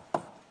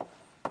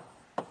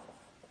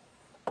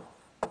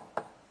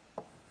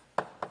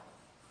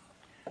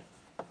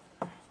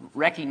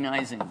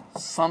recognizing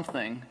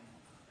something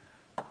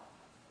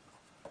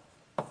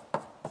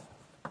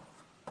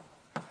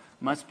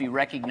must be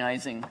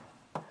recognizing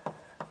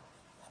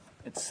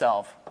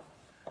itself.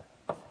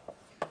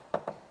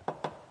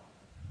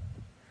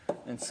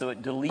 And so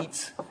it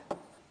deletes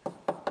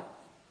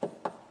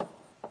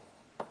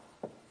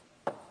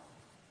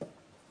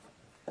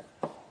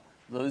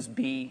those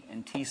B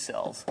and T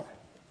cells.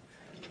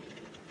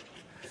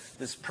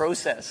 This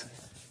process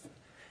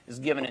is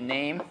given a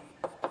name.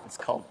 It's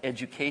called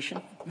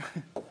education.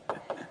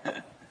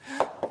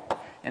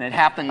 And it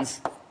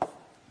happens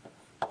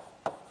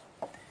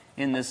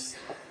in this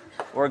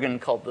organ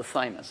called the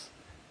thymus.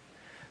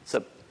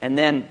 So, and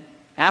then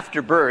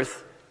after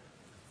birth,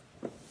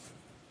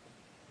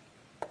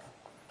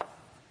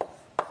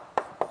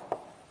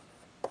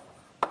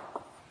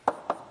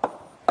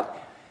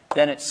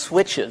 then it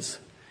switches,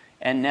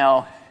 and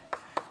now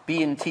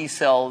B and T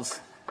cells,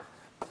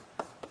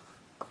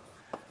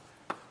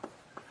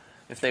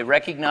 if they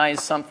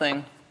recognize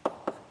something,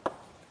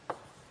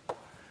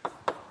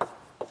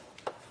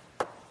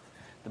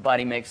 the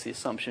body makes the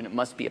assumption it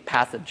must be a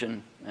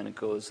pathogen, and it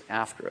goes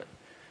after it.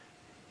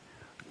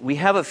 We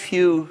have a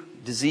few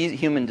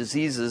human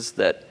diseases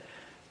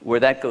where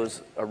that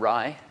goes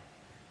awry.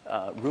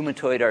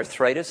 Rheumatoid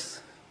arthritis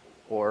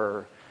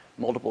or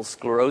multiple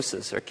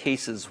sclerosis are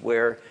cases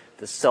where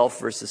the self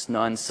versus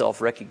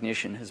non-self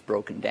recognition has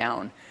broken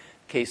down.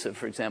 Case of,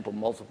 for example,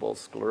 multiple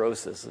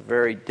sclerosis, a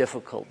very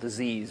difficult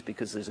disease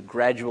because there's a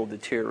gradual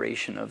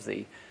deterioration of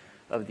the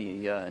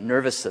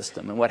nervous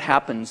system. And what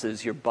happens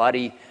is your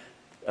body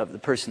of the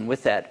person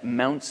with that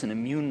mounts an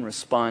immune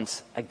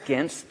response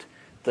against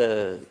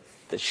the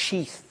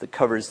sheath that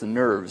covers the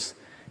nerves.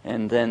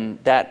 And then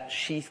that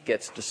sheath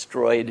gets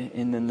destroyed,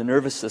 and then the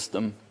nervous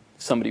system,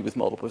 somebody with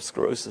multiple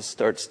sclerosis,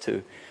 starts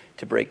to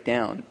break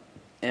down.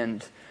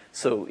 And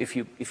so if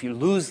you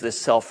lose this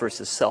self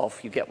versus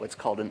self, you get what's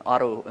called an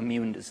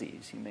autoimmune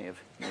disease. You may have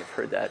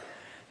heard that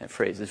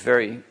phrase. It's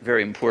very,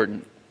 very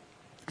important.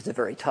 It's a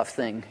very tough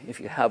thing if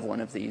you have one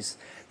of these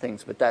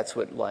things, but that's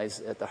what lies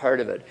at the heart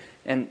of it.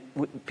 And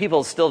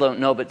people still don't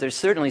know, but there's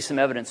certainly some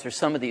evidence for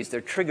some of these.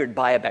 They're triggered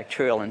by a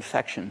bacterial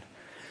infection.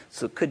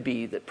 So it could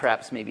be that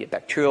perhaps maybe a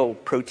bacterial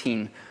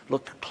protein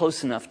looked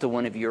close enough to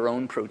one of your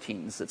own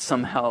proteins that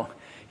somehow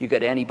you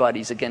got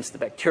antibodies against the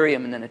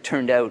bacterium, and then it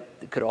turned out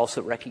it could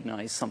also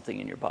recognize something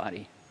in your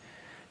body.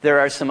 There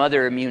are some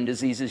other immune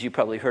diseases you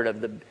probably heard of,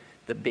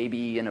 the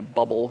baby in a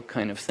bubble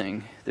kind of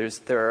thing. There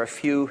are a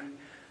few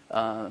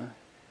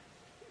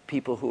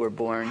people who are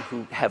born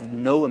who have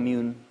no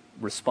immune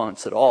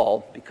response at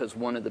all, because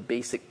one of the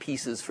basic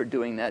pieces for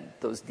doing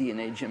those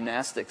DNA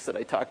gymnastics that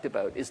I talked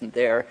about isn't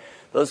there.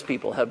 Those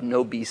people have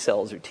no B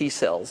cells or T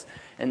cells,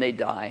 and they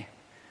die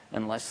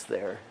unless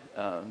they're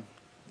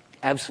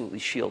absolutely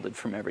shielded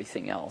from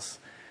everything else.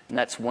 And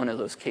that's one of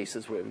those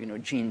cases where,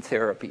 gene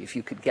therapy, if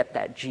you could get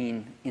that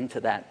gene into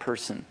that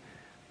person,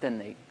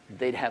 then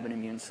they'd have an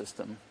immune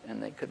system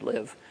and they could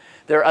live.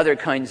 There are other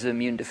kinds of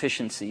immune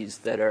deficiencies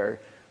that are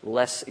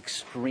less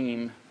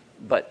extreme,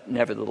 but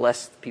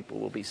nevertheless, people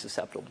will be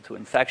susceptible to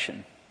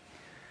infection.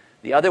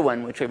 The other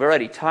one, which I've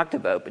already talked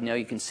about, but now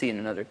you can see in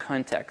another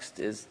context,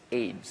 is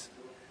AIDS,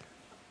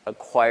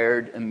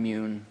 acquired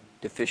immune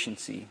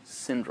deficiency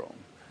syndrome.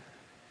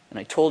 And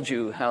I told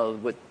you how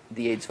what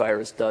the AIDS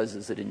virus does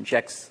is it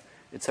injects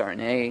its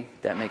RNA,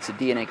 that makes a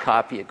DNA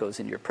copy, it goes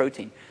into your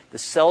protein. The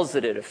cells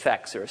that it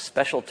affects are a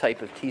special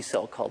type of T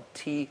cell called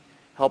T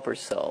helper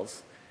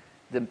cells.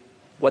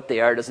 What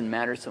they are doesn't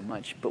matter so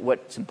much, but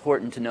what's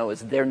important to know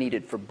is they're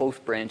needed for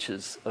both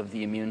branches of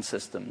the immune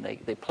system.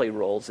 They play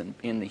roles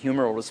in the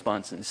humoral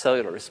response and the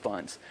cellular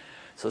response.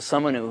 So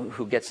someone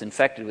who gets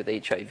infected with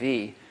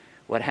HIV,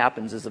 what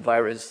happens is the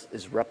virus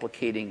is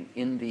replicating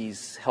in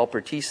these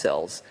helper T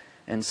cells,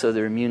 and so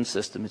their immune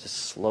system is just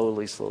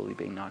slowly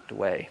being knocked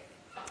away.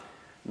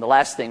 And the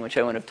last thing, which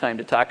I won't have time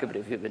to talk about,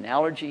 if you have an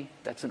allergy,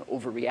 that's an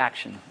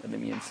overreaction of the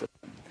immune system.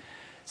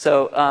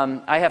 So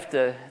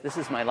this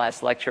is my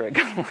last lecture. I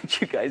gotta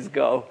let you guys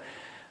go.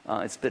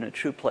 It's been a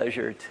true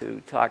pleasure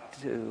to talk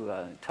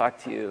to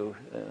you.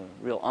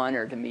 Real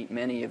honor to meet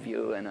many of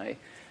you, and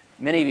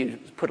many of you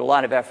put a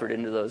lot of effort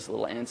into those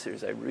little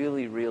answers. I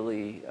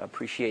really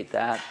appreciate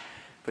that.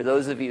 For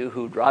those of you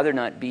who'd rather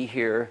not be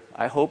here,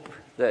 I hope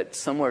that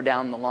somewhere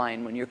down the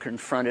line, when you're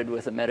confronted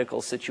with a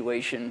medical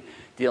situation,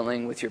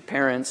 dealing with your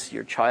parents,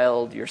 your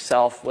child,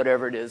 yourself,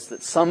 whatever it is,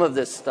 that some of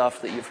this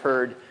stuff that you've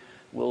heard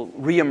will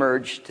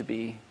reemerge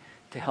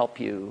to help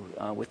you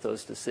with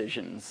those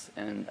decisions.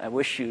 And I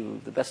wish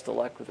you the best of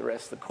luck with the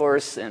rest of the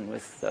course and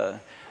with the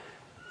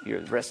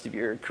rest of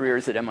your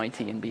careers at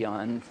MIT and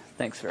beyond.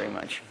 Thanks very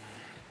much.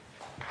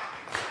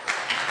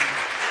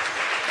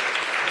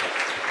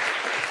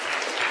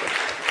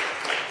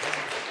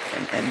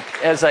 And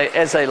as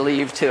I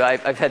leave too,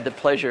 I've had the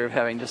pleasure of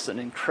having just an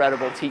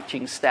incredible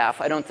teaching staff.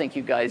 I don't think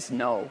you guys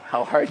know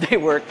how hard they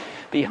work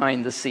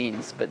behind the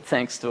scenes, but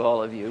thanks to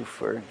all of you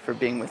for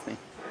being with me.